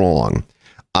could be wrong.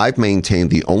 I've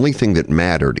maintained the only thing that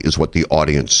mattered is what the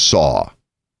audience saw.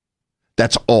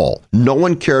 That's all. No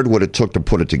one cared what it took to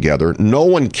put it together. No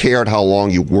one cared how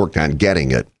long you worked on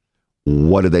getting it.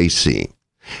 What do they see?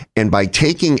 And by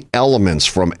taking elements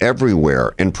from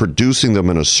everywhere and producing them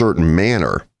in a certain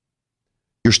manner,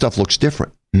 your stuff looks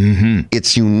different. Mm-hmm.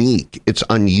 It's unique. It's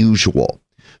unusual.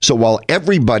 So while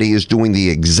everybody is doing the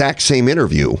exact same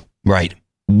interview, right?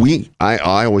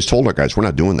 I always told our guys, we're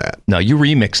not doing that. No, you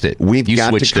remixed it. We've you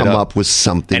got to come up with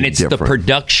something different. And it's different. the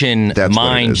production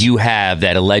mind you have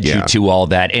that led you to all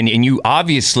that. And you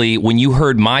obviously, when you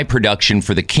heard my production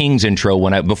for the Kings intro,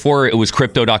 before it was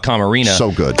Crypto.com Arena.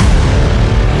 So good.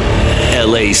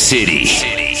 LA City.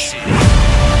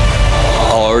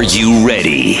 Are you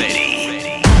ready?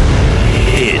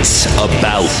 It's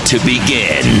about to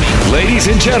begin. Ladies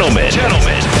and gentlemen,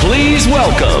 please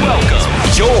welcome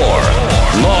your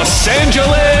Los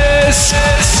Angeles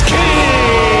Kings.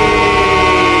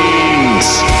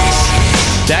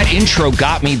 That intro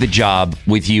got me the job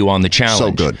with you on the challenge.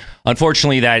 So good.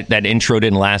 Unfortunately, that intro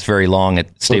didn't last very long at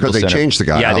Staples Center. Because they changed the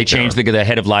guy. Yeah, they changed the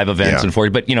head of live events. Yeah.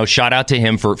 But shout out to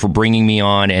him for bringing me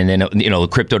on, and then the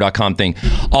Crypto.com thing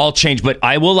all changed. But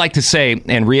I will like to say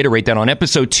and reiterate that on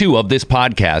episode 2 of this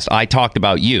podcast, I talked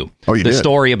about you. Oh, you did? The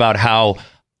story about how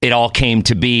it all came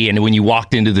to be, and when you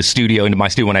walked into my studio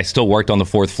when I still worked on the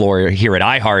 4th floor here at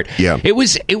iHeart,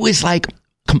 it was like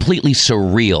completely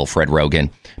surreal, Fred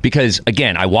Roggin, because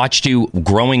again, I watched you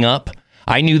growing up.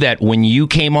 I knew that when you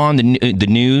came on the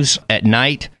news at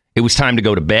night, it was time to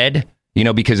go to bed,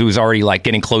 because it was already like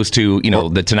getting close to,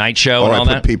 the Tonight Show and all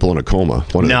that. Or I put people in a coma.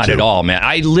 Not at all, man.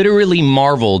 I literally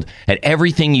marveled at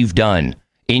everything you've done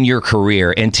in your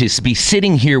career, and to be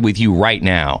sitting here with you right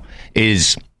now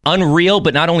is unreal.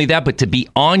 But not only that, but to be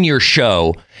on your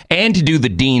show and to do the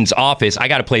Dean's Office. I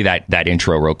got to play that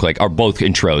intro real quick, or both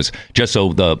intros, just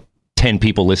so the 10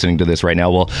 people listening to this right now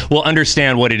will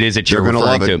understand what it is that you're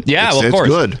referring to. Yeah, of course.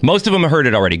 Good. Most of them have heard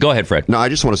it already. Go ahead, Fred. No, I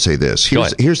just want to say this.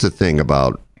 Here's the thing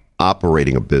about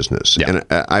operating a business. Yeah. And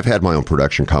I've had my own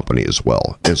production company as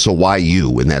well. And so why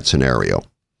you in that scenario?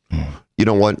 You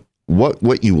know what?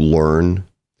 What you learn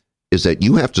is that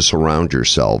you have to surround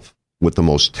yourself with the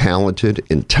most talented,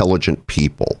 intelligent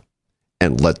people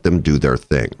and let them do their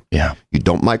thing. Yeah. You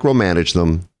don't micromanage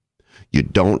them. You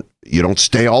don't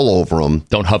stay all over them.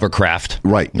 Don't hovercraft.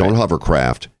 Right. Don't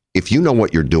hovercraft. If you know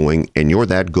what you're doing and you're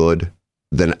that good,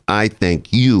 then I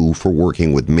thank you for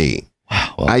working with me.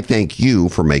 Wow. Well, I thank you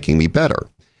for making me better.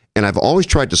 And I've always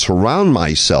tried to surround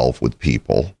myself with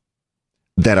people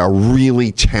that are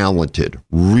really talented,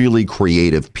 really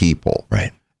creative people.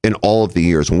 Right. In all of the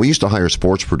years, when we used to hire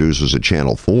sports producers at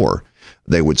Channel 4,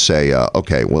 they would say,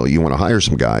 okay, well, you want to hire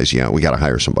some guys? Yeah, we got to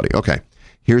hire somebody. Okay.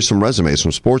 Here's some resumes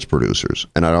from sports producers.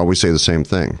 And I'd always say the same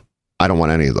thing. I don't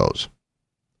want any of those.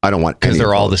 I don't want any. Because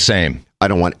they're all the same. I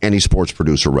don't want any sports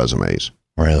producer resumes.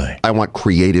 Really? I want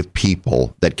creative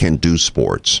people that can do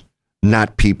sports,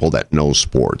 not people that know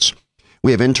sports.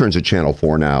 We have interns at Channel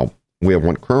 4 now. We have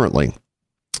one currently.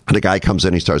 And the guy comes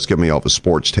in, he starts giving me all his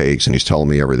sports takes, and he's telling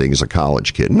me everything. He's a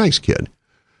college kid, nice kid.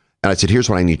 And I said, here's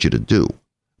what I need you to do.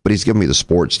 But he's giving me the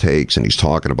sports takes, and he's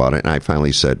talking about it. And I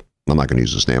finally said, I'm not going to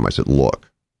use his name. I said, look,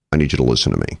 I need you to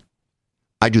listen to me.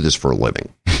 I do this for a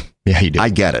living. Yeah, you do. I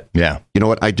get it. Yeah. You know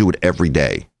what? I do it every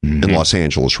day in Los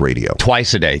Angeles radio.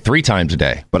 Twice a day, 3 times a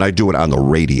day. But I do it on the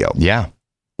radio. Yeah.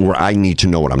 Where I need to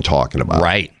know what I'm talking about.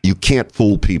 Right. You can't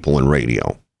fool people in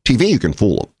radio. TV, you can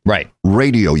fool them. Right.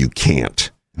 Radio, you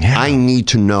can't. Yeah. I need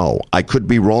to know. I could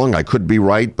be wrong. I could be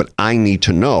right. But I need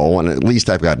to know. And at least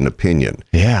I've got an opinion.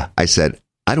 Yeah. I said,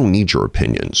 I don't need your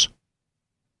opinions.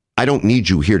 I don't need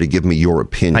you here to give me your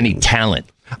opinion. I need talent.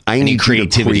 I need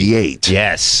creativity. You to create.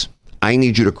 Yes. I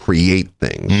need you to create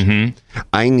things. Mm-hmm.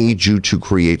 I need you to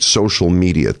create social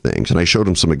media things. And I showed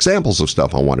him some examples of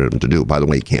stuff I wanted him to do. By the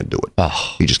way, he can't do it.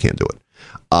 Oh. He just can't do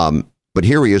it. But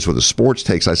here he is with the sports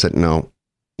takes. I said, no.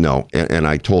 And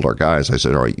I told our guys, I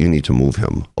said, all right, you need to move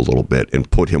him a little bit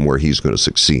and put him where he's going to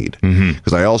succeed.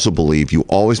 Because I also believe you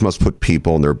always must put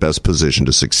people in their best position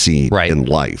to succeed in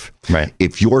life. Right.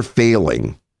 If you're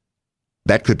failing,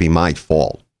 that could be my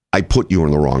fault. I put you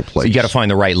in the wrong place. So you got to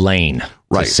find the right lane.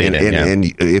 Right.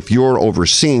 And if you're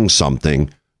overseeing something,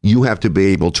 you have to be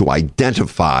able to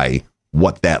identify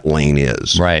what that lane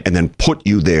is. Right. And then put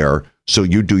you there so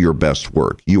you do your best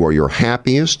work. You are your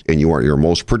happiest and you are your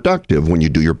most productive when you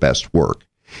do your best work.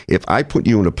 If I put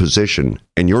you in a position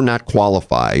and you're not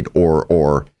qualified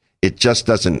or it just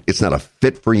doesn't, it's not a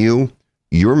fit for you,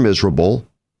 you're miserable,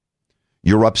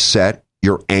 you're upset,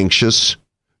 you're anxious,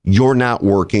 you're not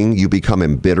working, you become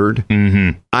embittered.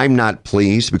 I'm not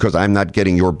pleased because I'm not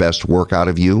getting your best work out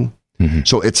of you.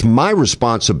 So it's my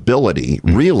responsibility,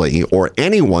 really, or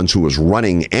anyone's who is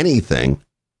running anything,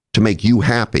 to make you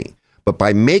happy. But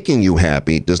by making you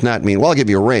happy does not mean, well, I'll give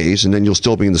you a raise and then you'll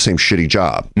still be in the same shitty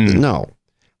job. No.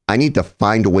 I need to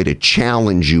find a way to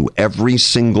challenge you every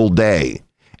single day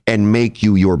and make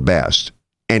you your best.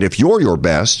 And if you're your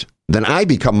best, then I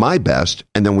become my best,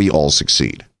 and then we all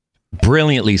succeed.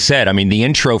 Brilliantly said. I mean, the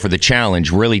intro for the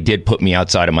challenge really did put me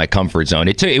outside of my comfort zone.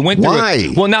 It went through.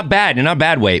 Why? Well, not bad, in a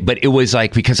bad way, but it was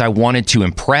like because I wanted to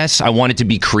impress. I wanted to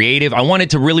be creative. I wanted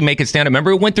to really make it stand out.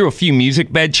 Remember, it went through a few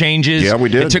music bed changes. Yeah, we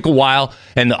did. It took a while,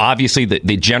 and obviously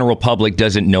the general public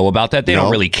doesn't know about that. They don't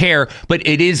really care. But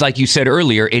it is, like you said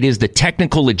earlier, it is the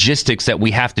technical logistics that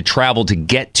we have to travel to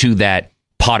get to that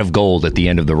pot of gold at the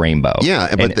end of the rainbow.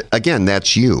 Yeah, but again,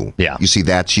 that's you. Yeah. You see,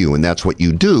 that's you, and that's what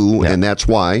you do, and that's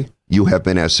why you have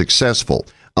been as successful.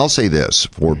 I'll say this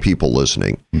for people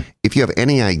listening. If you have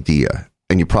any idea,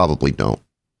 and you probably don't,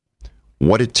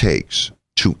 what it takes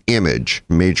to image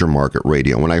major market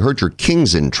radio. When I heard your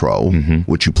Kings intro,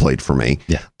 which you played for me,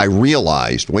 I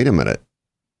realized, wait a minute,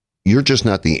 you're just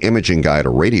not the imaging guy at a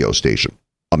radio station,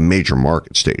 a major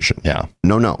market station. Yeah.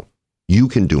 No. You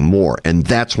can do more. And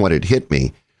that's when it hit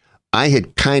me. I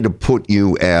had kind of put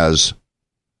you as,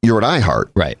 you're at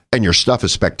iHeart. Right. And your stuff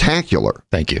is spectacular.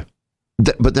 Thank you.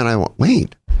 But then I went,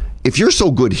 wait, if you're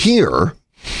so good here,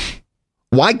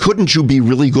 why couldn't you be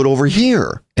really good over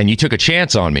here? And you took a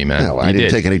chance on me, man. No, I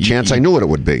didn't take any chance. I knew what it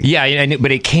would be. Yeah,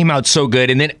 but it came out so good.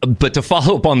 And then, but to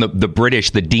follow up on the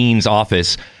British, the Dean's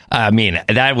office, I mean,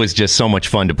 that was just so much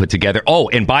fun to put together. Oh,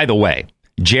 and by the way,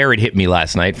 Jared hit me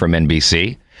last night from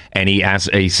NBC. And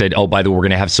he said, oh, by the way, we're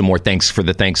going to have some more thanks for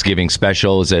the Thanksgiving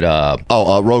special. Is it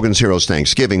Rogan's Heroes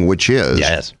Thanksgiving, which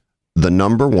is the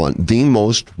number one, the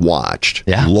most watched,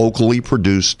 locally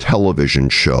produced television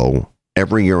show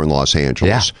every year in Los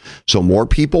Angeles. So more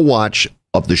people watch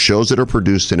of the shows that are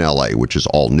produced in LA, which is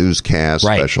all newscasts,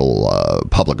 special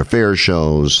public affairs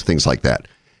shows, things like that.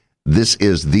 This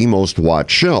is the most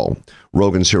watched show,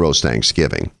 Rogan's Heroes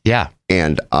Thanksgiving. Yeah.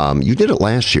 And you did it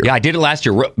last year. Yeah, I did it last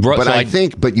year.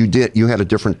 But you had a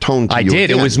different tone to you. I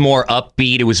did. Again. It was more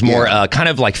upbeat. It was more kind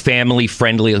of like family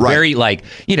friendly. Very like,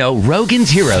 Rogan's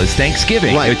Heroes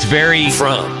Thanksgiving. Right. It's very...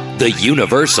 From the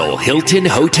Universal Hilton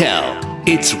Hotel,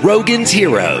 it's Rogan's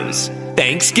Heroes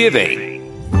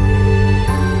Thanksgiving.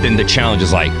 Then the challenge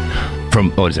is like,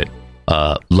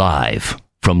 live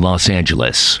from Los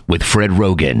Angeles with Fred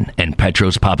Roggin and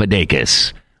Petros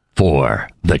Papadakis for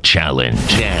the challenge.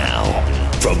 Now,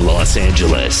 from Los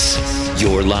Angeles,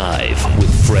 you're live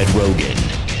with Fred Roggin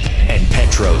and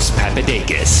Petros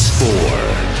Papadakis for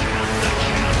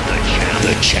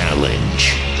the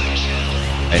challenge.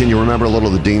 Can you remember a little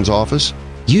of the Dean's office?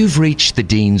 You've reached the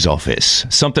Dean's office.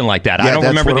 Something like that. I don't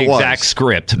remember the exact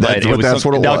script, but that's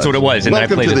what it was. And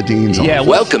welcome to the Dean's office. Yeah,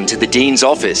 welcome to the Dean's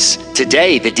office.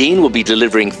 Today, the Dean will be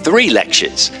delivering 3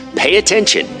 lectures. Pay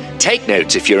attention. Take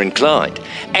notes if you're inclined.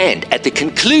 And at the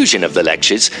conclusion of the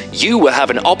lectures, you will have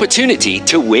an opportunity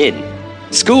to win.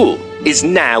 School is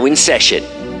now in session.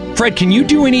 Fred, can you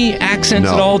do any accents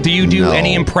at all? Do you do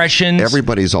any impressions?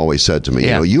 Everybody's always said to me,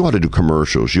 you ought to do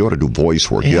commercials. You ought to do voice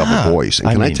work. You have a voice. And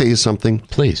can I tell you something?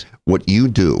 Please. What you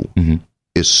do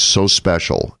is so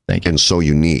special and so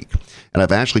unique. And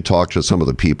I've actually talked to some of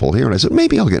the people here, and I said,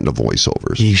 maybe I'll get into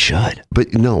voiceovers. You should.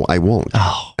 But no, I won't.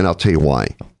 Oh. And I'll tell you why.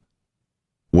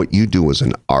 What you do is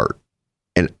an art,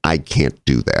 and I can't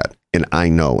do that. And I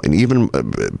know. And even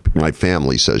my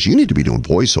family says, you need to be doing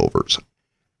voiceovers.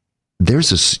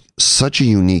 There's such a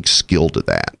unique skill to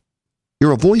that.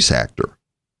 You're a voice actor.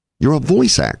 You're a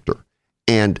voice actor.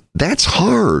 And that's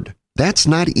hard. That's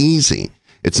not easy.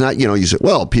 It's not, you say,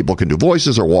 well, people can do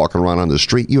voices or walk around on the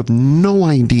street. You have no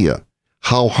idea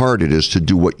how hard it is to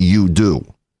do what you do.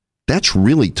 That's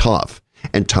really tough.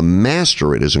 And to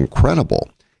master it is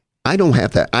incredible. I don't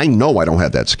have that. I know I don't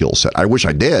have that skill set. I wish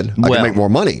I did. I could make more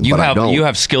money, but I don't. You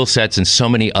have skill sets in so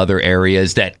many other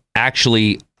areas that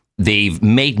actually they've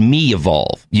made me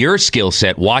evolve. Your skill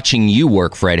set, watching you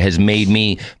work, Fred, has made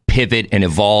me pivot and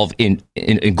evolve in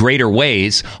greater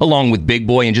ways, along with Big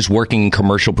Boy and just working in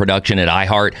commercial production at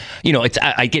iHeart.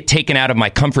 I get taken out of my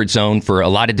comfort zone for a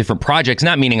lot of different projects,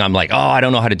 not meaning I'm like, oh, I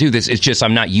don't know how to do this. It's just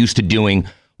I'm not used to doing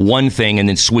one thing and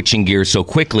then switching gears so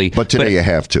quickly. But today you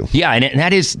have to. Yeah, and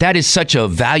that is such a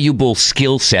valuable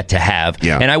skill set to have.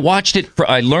 Yeah. And I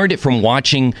learned it from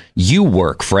watching you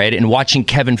work, Fred, and watching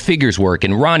Kevin Figures work,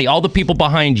 and Ronnie, all the people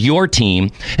behind your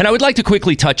team. And I would like to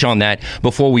quickly touch on that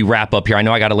before we wrap up here. I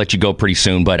know I got to let you go pretty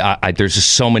soon, but there's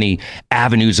just so many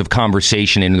avenues of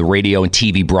conversation in the radio and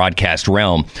TV broadcast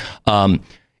realm.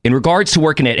 In regards to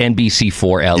working at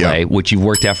NBC4 LA, which you've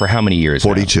worked at for how many years?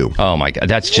 42. Now? Oh, my God.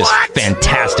 That's just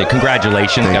fantastic.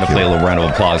 Congratulations. Got to play a little round of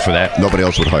applause for that. Nobody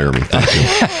else would hire me.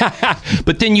 Thank you.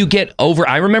 But then you get over.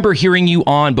 I remember hearing you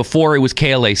on before it was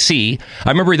KLAC. I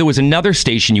remember there was another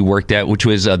station you worked at, which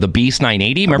was the Beast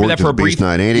 980. Remember that for a brief? Beast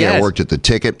 980. Yes. I worked at the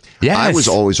Ticket. Yes. I was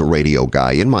always a radio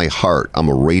guy. In my heart, I'm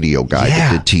a radio guy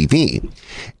that did TV.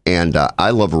 And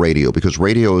I love radio because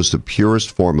radio is the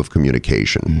purest form of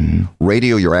communication. Mm-hmm.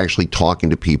 Radio, you're actually talking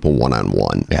to people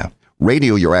one-on-one. Yeah.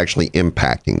 Radio, you're actually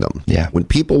impacting them. Yeah. When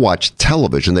people watch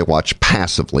television, they watch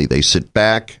passively. They sit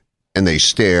back and they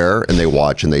stare and they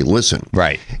watch and they listen.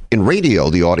 Right. In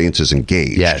radio, the audience is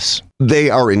engaged. Yes.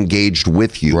 They are engaged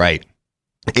with you. Right.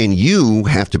 And you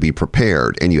have to be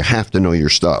prepared and you have to know your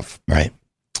stuff. Right.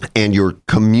 And you're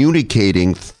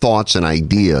communicating thoughts and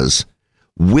ideas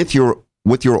with your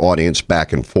audience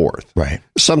back and forth. Right.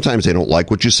 Sometimes they don't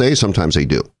like what you say. Sometimes they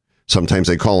do. Sometimes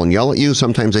they call and yell at you.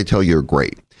 Sometimes they tell you you're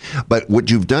great. But what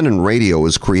you've done in radio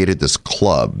is created this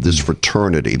club, this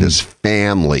fraternity, this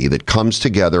family that comes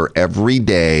together every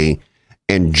day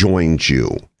and joins you.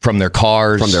 From their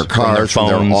cars, from their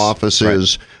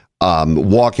offices,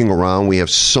 walking around. We have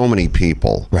so many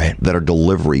people that are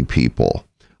delivery people,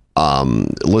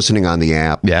 listening on the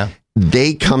app. Yeah.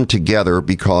 They come together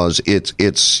because it's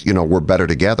we're better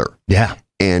together. Yeah.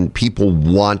 And people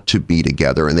want to be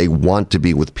together, and they want to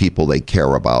be with people they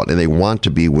care about, and they want to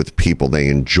be with people they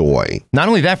enjoy. Not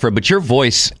only that, Fred, but your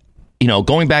voice,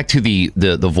 going back to the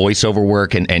voiceover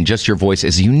work and just your voice,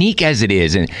 as unique as it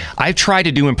is, and I've tried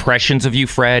to do impressions of you,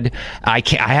 Fred. I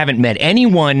haven't met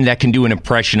anyone that can do an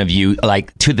impression of you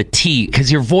like to the T,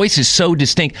 because your voice is so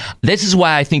distinct. This is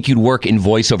why I think you'd work in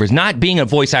voiceovers, not being a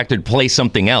voice actor to play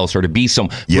something else or to be some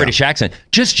British accent,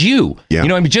 just you.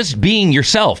 Yeah. Just being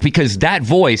yourself, because that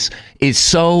voice is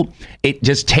so, it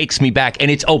just takes me back.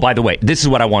 And it's, oh, by the way, this is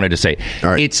what I wanted to say.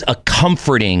 All right. It's a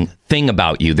comforting thing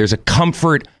about you. There's a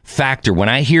comfort factor when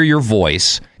I hear your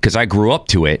voice, because I grew up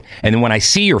to it, and then when I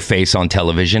see your face on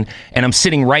television and I'm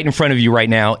sitting right in front of you right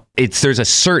now, there's a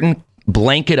certain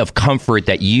blanket of comfort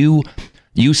that you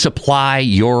supply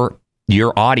your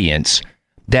audience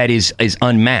that is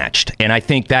unmatched. And I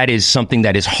think that is something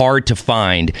that is hard to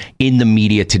find in the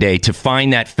media today, to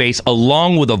find that face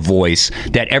along with a voice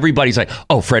that everybody's like,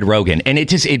 oh, Fred Roggin. And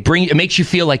it makes you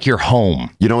feel like you're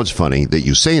home. You know, it's funny that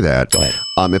you say that.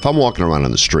 If I'm walking around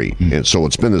on the street, and so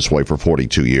it's been this way for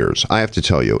 42 years, I have to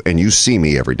tell you, and you see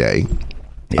me every day.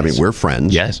 Yes. I mean, we're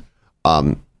friends. Yes.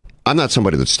 I'm not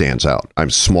somebody that stands out. I'm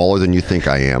smaller than you think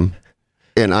I am.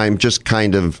 And I'm just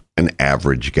kind of an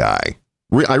average guy.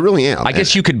 I really am. I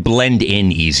guess you could blend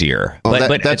in easier.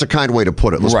 But that's a kind way to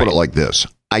put it. Let's put it like this.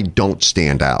 I don't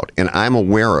stand out, and I'm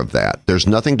aware of that. There's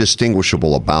nothing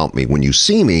distinguishable about me when you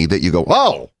see me that you go,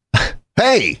 oh,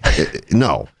 hey.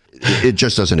 No, it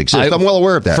just doesn't exist. I'm well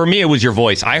aware of that. For me, it was your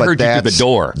voice. I heard you through the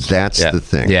door. That's the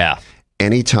thing. Yeah.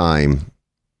 Anytime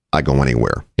I go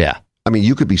anywhere. Yeah. I mean,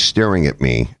 you could be staring at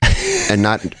me and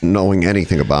not knowing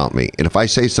anything about me. And if I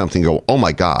say something, go, oh,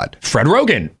 my God. Fred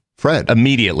Roggin. Fred.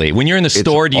 Immediately. When you're in the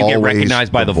store, do you get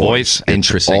recognized by the voice?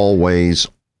 Interesting. It's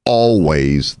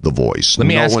always the voice. Let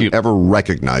me ask you. No one ever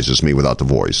recognizes me without the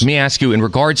voice. Let me ask you, in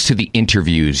regards to the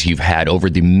interviews you've had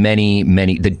over the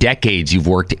the decades you've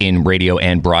worked in radio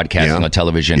and broadcasting on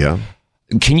television. Yeah.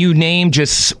 Can you name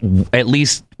just at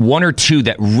least one or two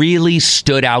that really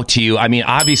stood out to you? I mean,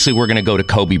 obviously, we're going to go to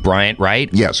Kobe Bryant, right?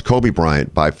 Yes, Kobe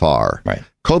Bryant by far. Right.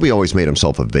 Kobe always made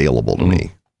himself available to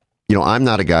me. I'm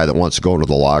not a guy that wants to go into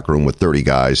the locker room with 30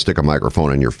 guys, stick a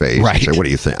microphone in your face, and say, what do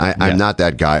you think? I'm not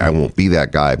that guy. I won't be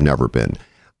that guy. I've never been.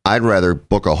 I'd rather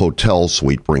book a hotel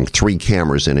suite, bring 3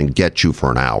 cameras in, and get you for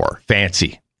an hour.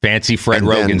 Fancy Fred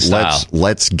Roggin style.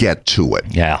 Let's get to it.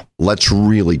 Yeah. Let's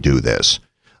really do this.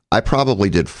 I probably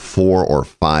did 4 or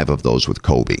 5 of those with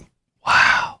Kobe.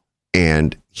 Wow.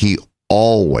 And he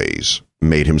always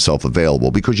made himself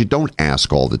available, because you don't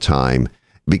ask all the time,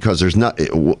 because there's not...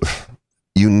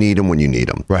 You need him when you need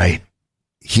him. Right.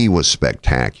 He was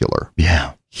spectacular.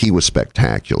 Yeah. He was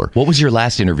spectacular. What was your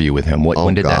last interview with him?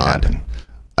 When did that happen?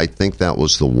 I think that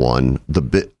was the one.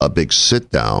 A big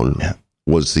sit down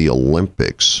was the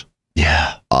Olympics.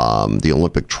 Yeah. The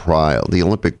Olympic trial, the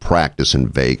Olympic practice in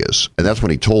Vegas. And that's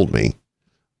when he told me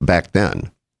back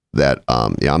then that,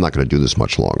 I'm not going to do this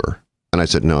much longer. And I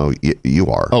said, no, you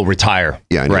are. Oh, retire.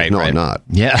 Yeah, right, no, right. I'm not.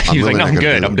 Yeah, he's like, no, I'm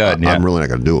good. I'm done. Yeah. I'm really not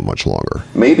going to do it much longer.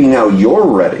 Maybe now you're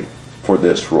ready for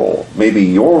this role. Maybe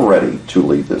you're ready to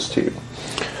lead this team.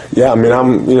 Yeah, I mean,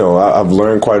 I've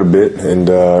learned quite a bit, and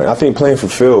I think playing for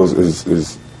Phil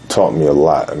is taught me a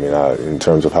lot. I mean, in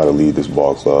terms of how to lead this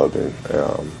ball club and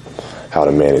how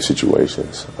to manage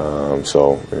situations.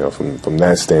 So, from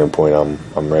that standpoint,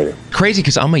 I'm ready. Crazy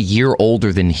because I'm a year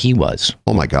older than he was.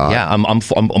 Oh my God! Yeah,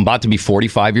 I'm about to be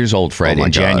 45 years old, Fred,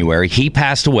 in January. He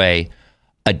passed away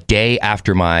a day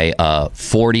after my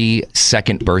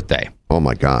 42nd birthday. Oh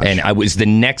my gosh! And I was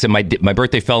my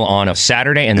birthday fell on a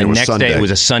Saturday, and the next day it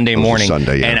was a Sunday morning.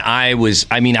 And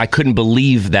I couldn't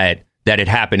believe that it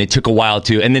happened. It took a while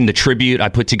and then the tribute I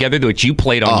put together, which you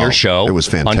played on your show. It was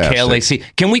fantastic. On KLAC.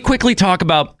 Can we quickly talk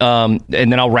about, and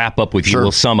then I'll wrap up with you.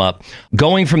 We'll sum up.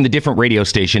 Going from the different radio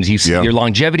stations, your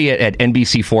longevity at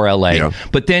NBC4 LA,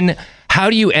 but then how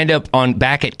do you end up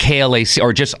back at KLAC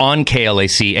or just on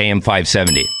KLAC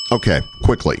AM570? Okay,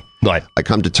 quickly. Go ahead. I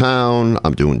come to town.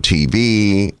 I'm doing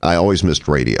TV. I always missed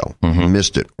radio.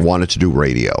 Missed it. Wanted to do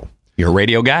radio. You're a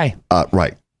radio guy.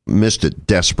 Right. Missed it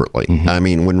desperately. I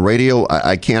mean, when radio,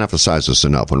 I can't emphasize this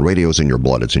enough. When radio's in your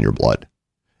blood, it's in your blood.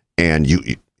 And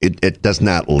it does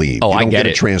not leave. Oh, you don't I get a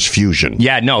it. transfusion.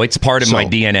 Yeah, no, it's part of my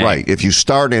DNA. Right. If you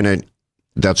start in it,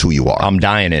 that's who you are. I'm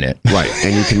dying in it. Right.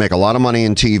 And you can make a lot of money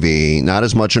in TV, not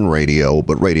as much in radio,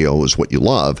 but radio is what you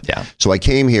love. Yeah. So I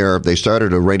came here. They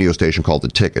started a radio station called The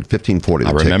Ticket, 1540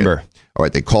 The Ticket. I remember. All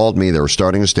right. They called me. They were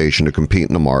starting a station to compete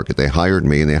in the market. They hired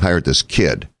me, and they hired this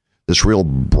kid, this real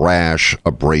brash,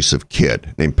 abrasive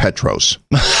kid named Petros.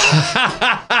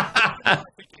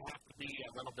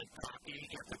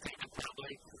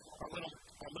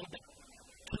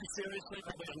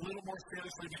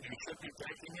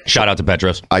 Shout out to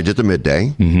Petros. I did the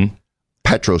midday.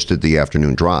 Petros did the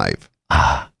afternoon drive.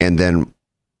 And then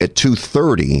at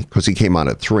 2:30, because he came on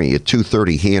at 3, at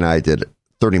 2:30, he and I did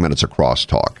 30 minutes of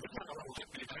crosstalk.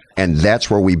 And that's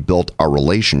where we built our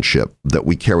relationship that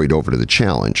we carried over to the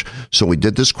challenge. So we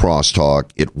did this crosstalk.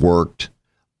 It worked.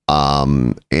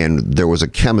 And there was a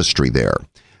chemistry there.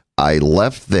 I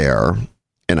left there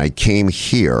and I came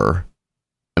here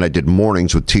and I did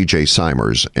mornings with TJ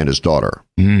Simers and his daughter.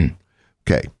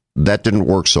 Okay. That didn't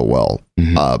work so well.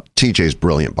 TJ's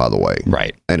brilliant, by the way.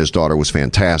 Right. And his daughter was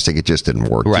fantastic. It just didn't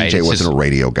work. Right. TJ wasn't a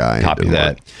radio guy. Copy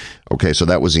that. Work. Okay. So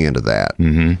that was the end of that.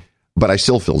 But I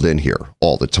still filled in here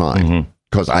all the time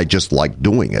because I just like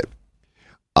doing it.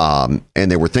 And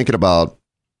they were thinking about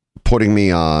putting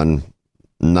me on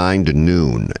 9 to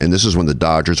noon. And this is when the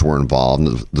Dodgers were involved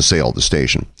in the sale of the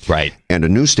station. Right. And a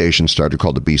new station started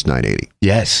called the Beast 980.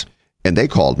 Yes. And they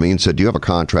called me and said, do you have a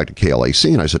contract at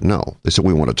KLAC? And I said, no. They said,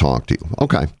 we want to talk to you.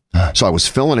 Okay. So I was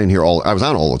filling in here I was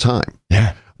on all the time.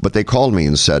 Yeah. But they called me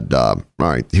and said, all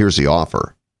right, here's the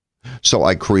offer. So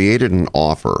I created an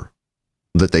offer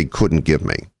that they couldn't give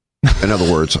me. In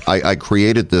other words, I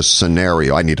created this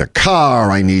scenario. I need a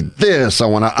car. I need this. I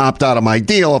want to opt out of my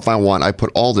deal if I want. I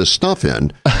put all this stuff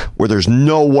in where there's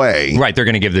no way. Right, they're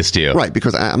going to give this to you. Right,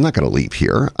 because I'm not going to leave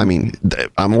here. I mean,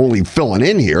 I'm only filling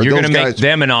in here. You're going to make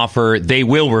them an offer they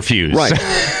will refuse. Right.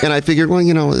 And I figured, well,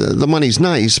 the money's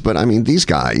nice, but I mean, these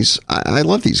guys, I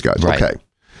love these guys. Right. Okay.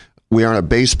 We are on a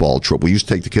baseball trip. We used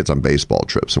to take the kids on baseball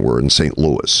trips, and we're in St.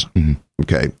 Louis.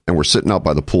 Okay. And we're sitting out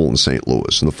by the pool in St.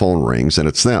 Louis, and the phone rings, and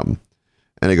it's them.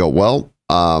 And they go, well,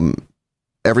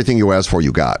 everything you asked for,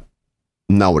 you got.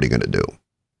 Now what are you going to do?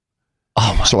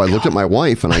 Oh my So I looked at my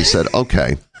wife, and I said,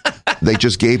 okay, they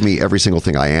just gave me every single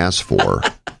thing I asked for.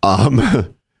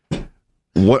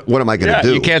 What am I going to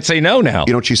do? You can't say no now.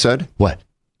 You know what she said? What?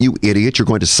 You idiot, you're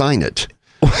going to sign it.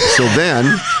 So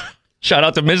then... Shout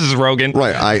out to Mrs. Roggin.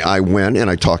 Right. I went and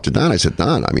I talked to Don. I said,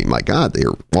 Don, I mean, my God,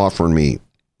 they're offering me.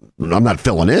 I'm not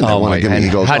filling in. Oh my God. He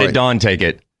goes, how did Don take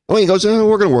it? Well, he goes,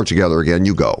 we're going to work together again.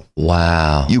 You go.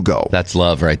 Wow. You go. That's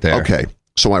love right there. Okay.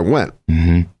 So I went.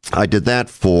 I did that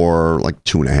for like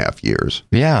 2.5 years.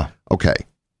 Yeah. Okay.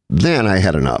 Then I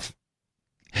had enough.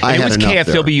 It was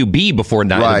KFWB before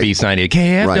the Beast 98.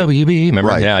 KFWB.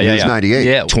 Remember? Right. Yeah. It was 98.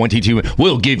 Yeah. 22.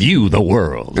 We'll give you the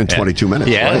world. In 22 minutes.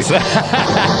 Yes.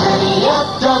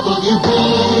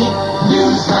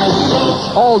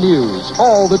 All news,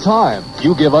 all the time.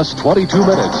 You give us 22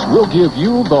 minutes. We'll give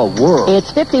you the world. It's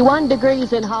 51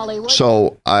 degrees in Hollywood.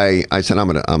 So I said,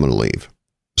 I'm gonna leave.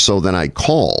 So then I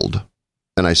called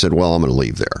and I said, well, I'm going to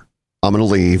leave there. I'm going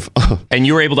to leave. And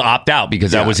you were able to opt out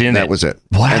because that was in that was it.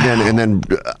 Wow. And then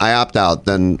I opt out.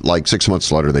 Then like 6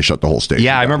 months later, they shut the whole station.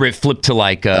 Yeah, I remember it flipped to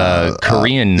like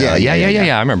Korean.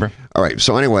 Yeah, I remember. All right.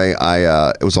 So anyway,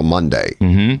 it was a Monday,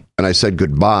 and I said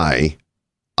goodbye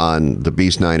on the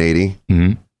Beast 980,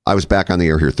 I was back on the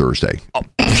air here Thursday. Oh,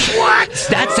 what?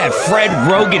 That's that Fred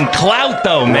Roggin clout,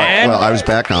 though, man. Well, I was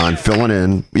back on, filling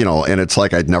in, and it's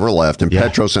like I'd never left, and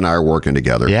Petros and I are working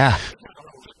together. Yeah.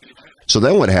 So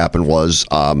then what happened was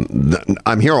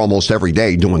I'm here almost every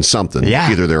day doing something. Yeah.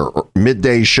 Either their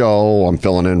midday show, I'm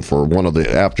filling in for one of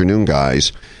the afternoon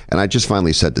guys, and I just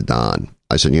finally said to Don,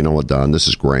 I said, you know what, Don, this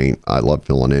is great. I love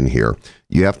filling in here.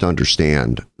 You have to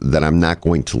understand that I'm not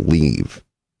going to leave.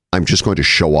 I'm just going to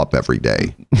show up every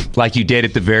day. Like you did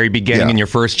at the very beginning in your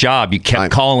first job. You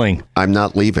kept calling. I'm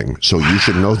not leaving, so you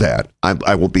should know that.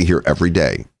 I will be here every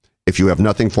day. If you have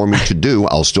nothing for me to do,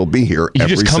 I'll still be here every single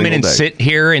day. You just come in and sit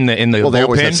here in the Well, they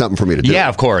always bullpen? had something for me to do. Yeah,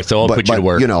 of course. So I'll put you to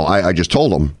work. I just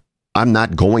told them, I'm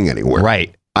not going anywhere.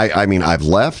 Right. I mean, I've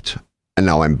left, and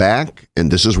now I'm back,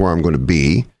 and this is where I'm going to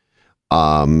be.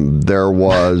 There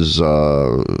was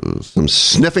some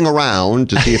sniffing around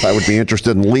to see if I would be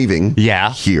interested in leaving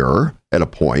here at a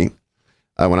point.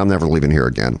 When I'm never leaving here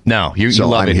again. No, you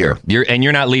love it here.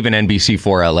 You're not leaving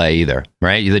NBC4 LA either,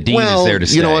 right? The dean is there to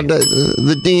stay. You know what?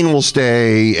 The dean will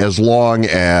stay as long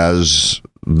as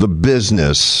the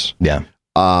business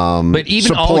but even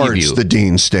supports all of you, the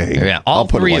dean staying. Yeah, all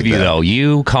three of you, though,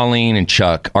 you, Colleen, and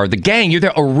Chuck, are the gang. You're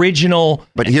the original.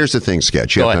 But here's the thing,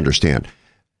 Sketch. You have to understand.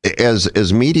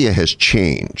 As media has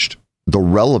changed, the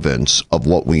relevance of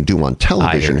what we do on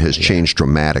television has changed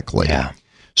dramatically. Yeah.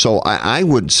 So I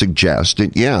would suggest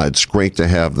that, it's great to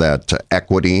have that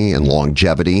equity and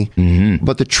longevity. Mm-hmm.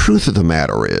 But the truth of the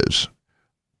matter is,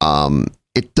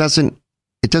 it doesn't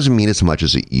mean as much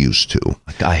as it used to.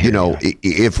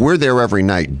 If we're there every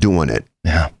night doing it,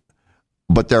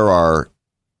 but there are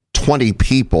 20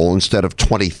 people instead of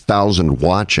 20,000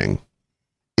 watching,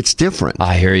 it's different.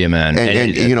 I hear you, man.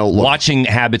 And look, watching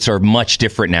habits are much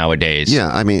different nowadays. Yeah,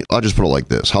 I mean, I'll just put it like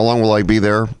this. How long will I be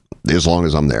there? As long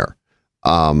as I'm there.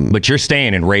 But you're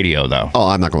staying in radio, though. Oh,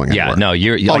 I'm not going anywhere. Yeah, no,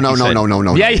 you're. Oh, like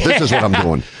no. Yeah, This is what I'm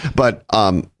doing. But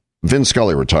Vin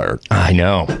Scully retired. I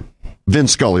know. Vin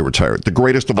Scully retired. The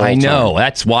greatest of all time. I know.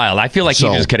 That's wild. I feel like he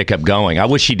just could have kept going. I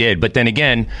wish he did. But then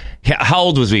again, how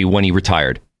old was he when he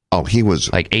retired? Oh, he was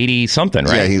like 80 something,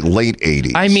 right? Yeah, he late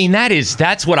 80s. I mean,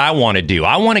 that's what I want to do.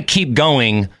 I want to keep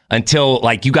going until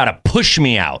you got to push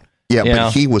me out. Yeah,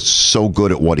 but he was so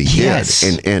good at what he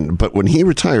did. But when he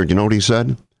retired, you know what he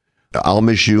said? I'll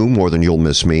miss you more than you'll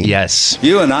miss me. Yes.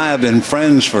 You and I have been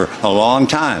friends for a long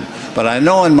time, but I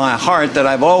know in my heart that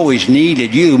I've always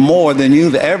needed you more than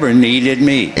you've ever needed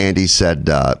me. And he said,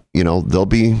 they'll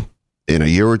be in a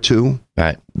year or two.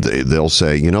 Right. They'll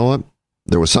say, you know what?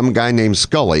 There was some guy named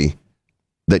Scully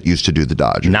that used to do the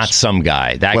Dodgers. Not some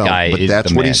guy. That guy is that's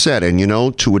the what man. he said.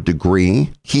 And, to a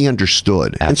degree, he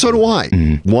understood. Absolutely. And so do I.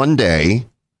 Mm-hmm. One day,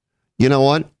 you know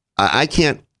what? I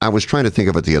can't. I was trying to think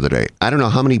of it the other day. I don't know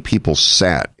how many people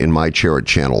sat in my chair at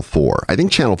Channel 4. I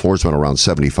think Channel 4's been around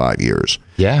 75 years.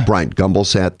 Yeah. Bryant Gumbel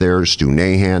sat there, Stu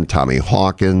Nahan, Tommy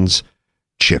Hawkins,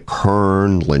 Chick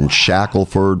Hearn, Lynn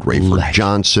Shackelford, Rayford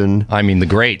Johnson. I mean, the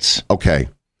greats. Okay.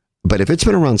 But if it's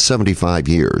been around 75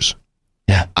 years,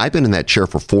 I've been in that chair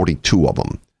for 42 of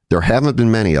them. There haven't been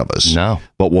many of us. No.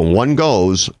 But when one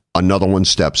goes, another one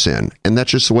steps in. And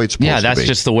that's just the way it's supposed to be. Yeah, that's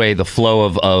just the way, the flow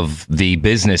of the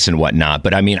business and whatnot.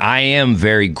 But I mean, I am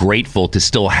very grateful to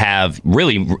still have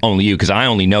really only you, because I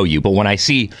only know you. But when I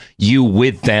see you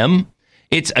with them,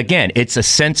 it's a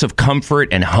sense of comfort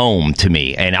and home to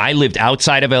me. And I lived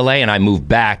outside of LA and I moved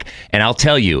back. And I'll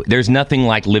tell you, there's nothing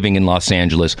like living in Los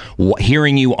Angeles,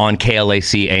 hearing you on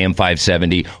KLAC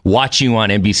AM570, watching you on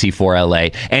NBC4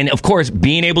 LA. And of course,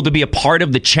 being able to be a part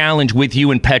of the challenge with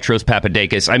you and Petros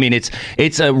Papadakis. I mean,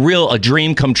 it's a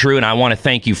dream come true. And I want to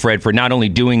thank you, Fred, for not only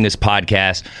doing this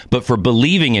podcast, but for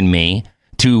believing in me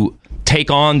to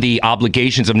take on the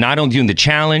obligations of not only doing the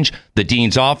challenge, the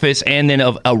Dean's office, and then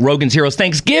of Roggin's Heroes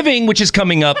Thanksgiving, which is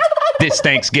coming up this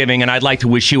Thanksgiving. And I'd like to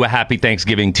wish you a happy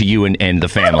Thanksgiving to you and the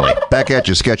family. Back at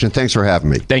you, Sketch, and thanks for having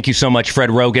me. Thank you so much, Fred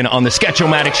Roggin, on the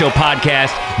Sketch-O-Matic Show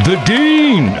podcast, The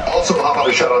Dean. Also, how about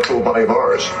a shout out to a buddy of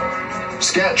ours?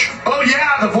 Sketch. Oh,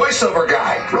 yeah, the voiceover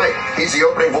guy. Right. He's the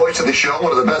opening voice of the show,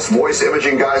 one of the best voice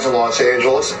imaging guys in Los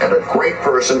Angeles, and a great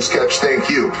person. Sketch, thank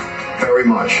you very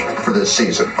much for this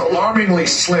season. Alarmingly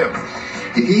slim.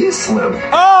 He is slim.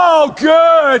 Oh,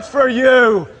 good for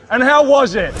you. And how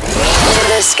was it?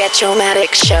 The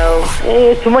Sketch-O-Matic Show.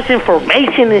 Too much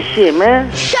information and shit,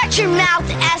 man. Shut your mouth,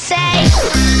 essay.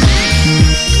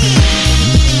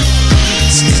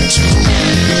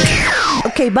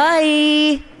 Okay,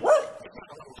 bye.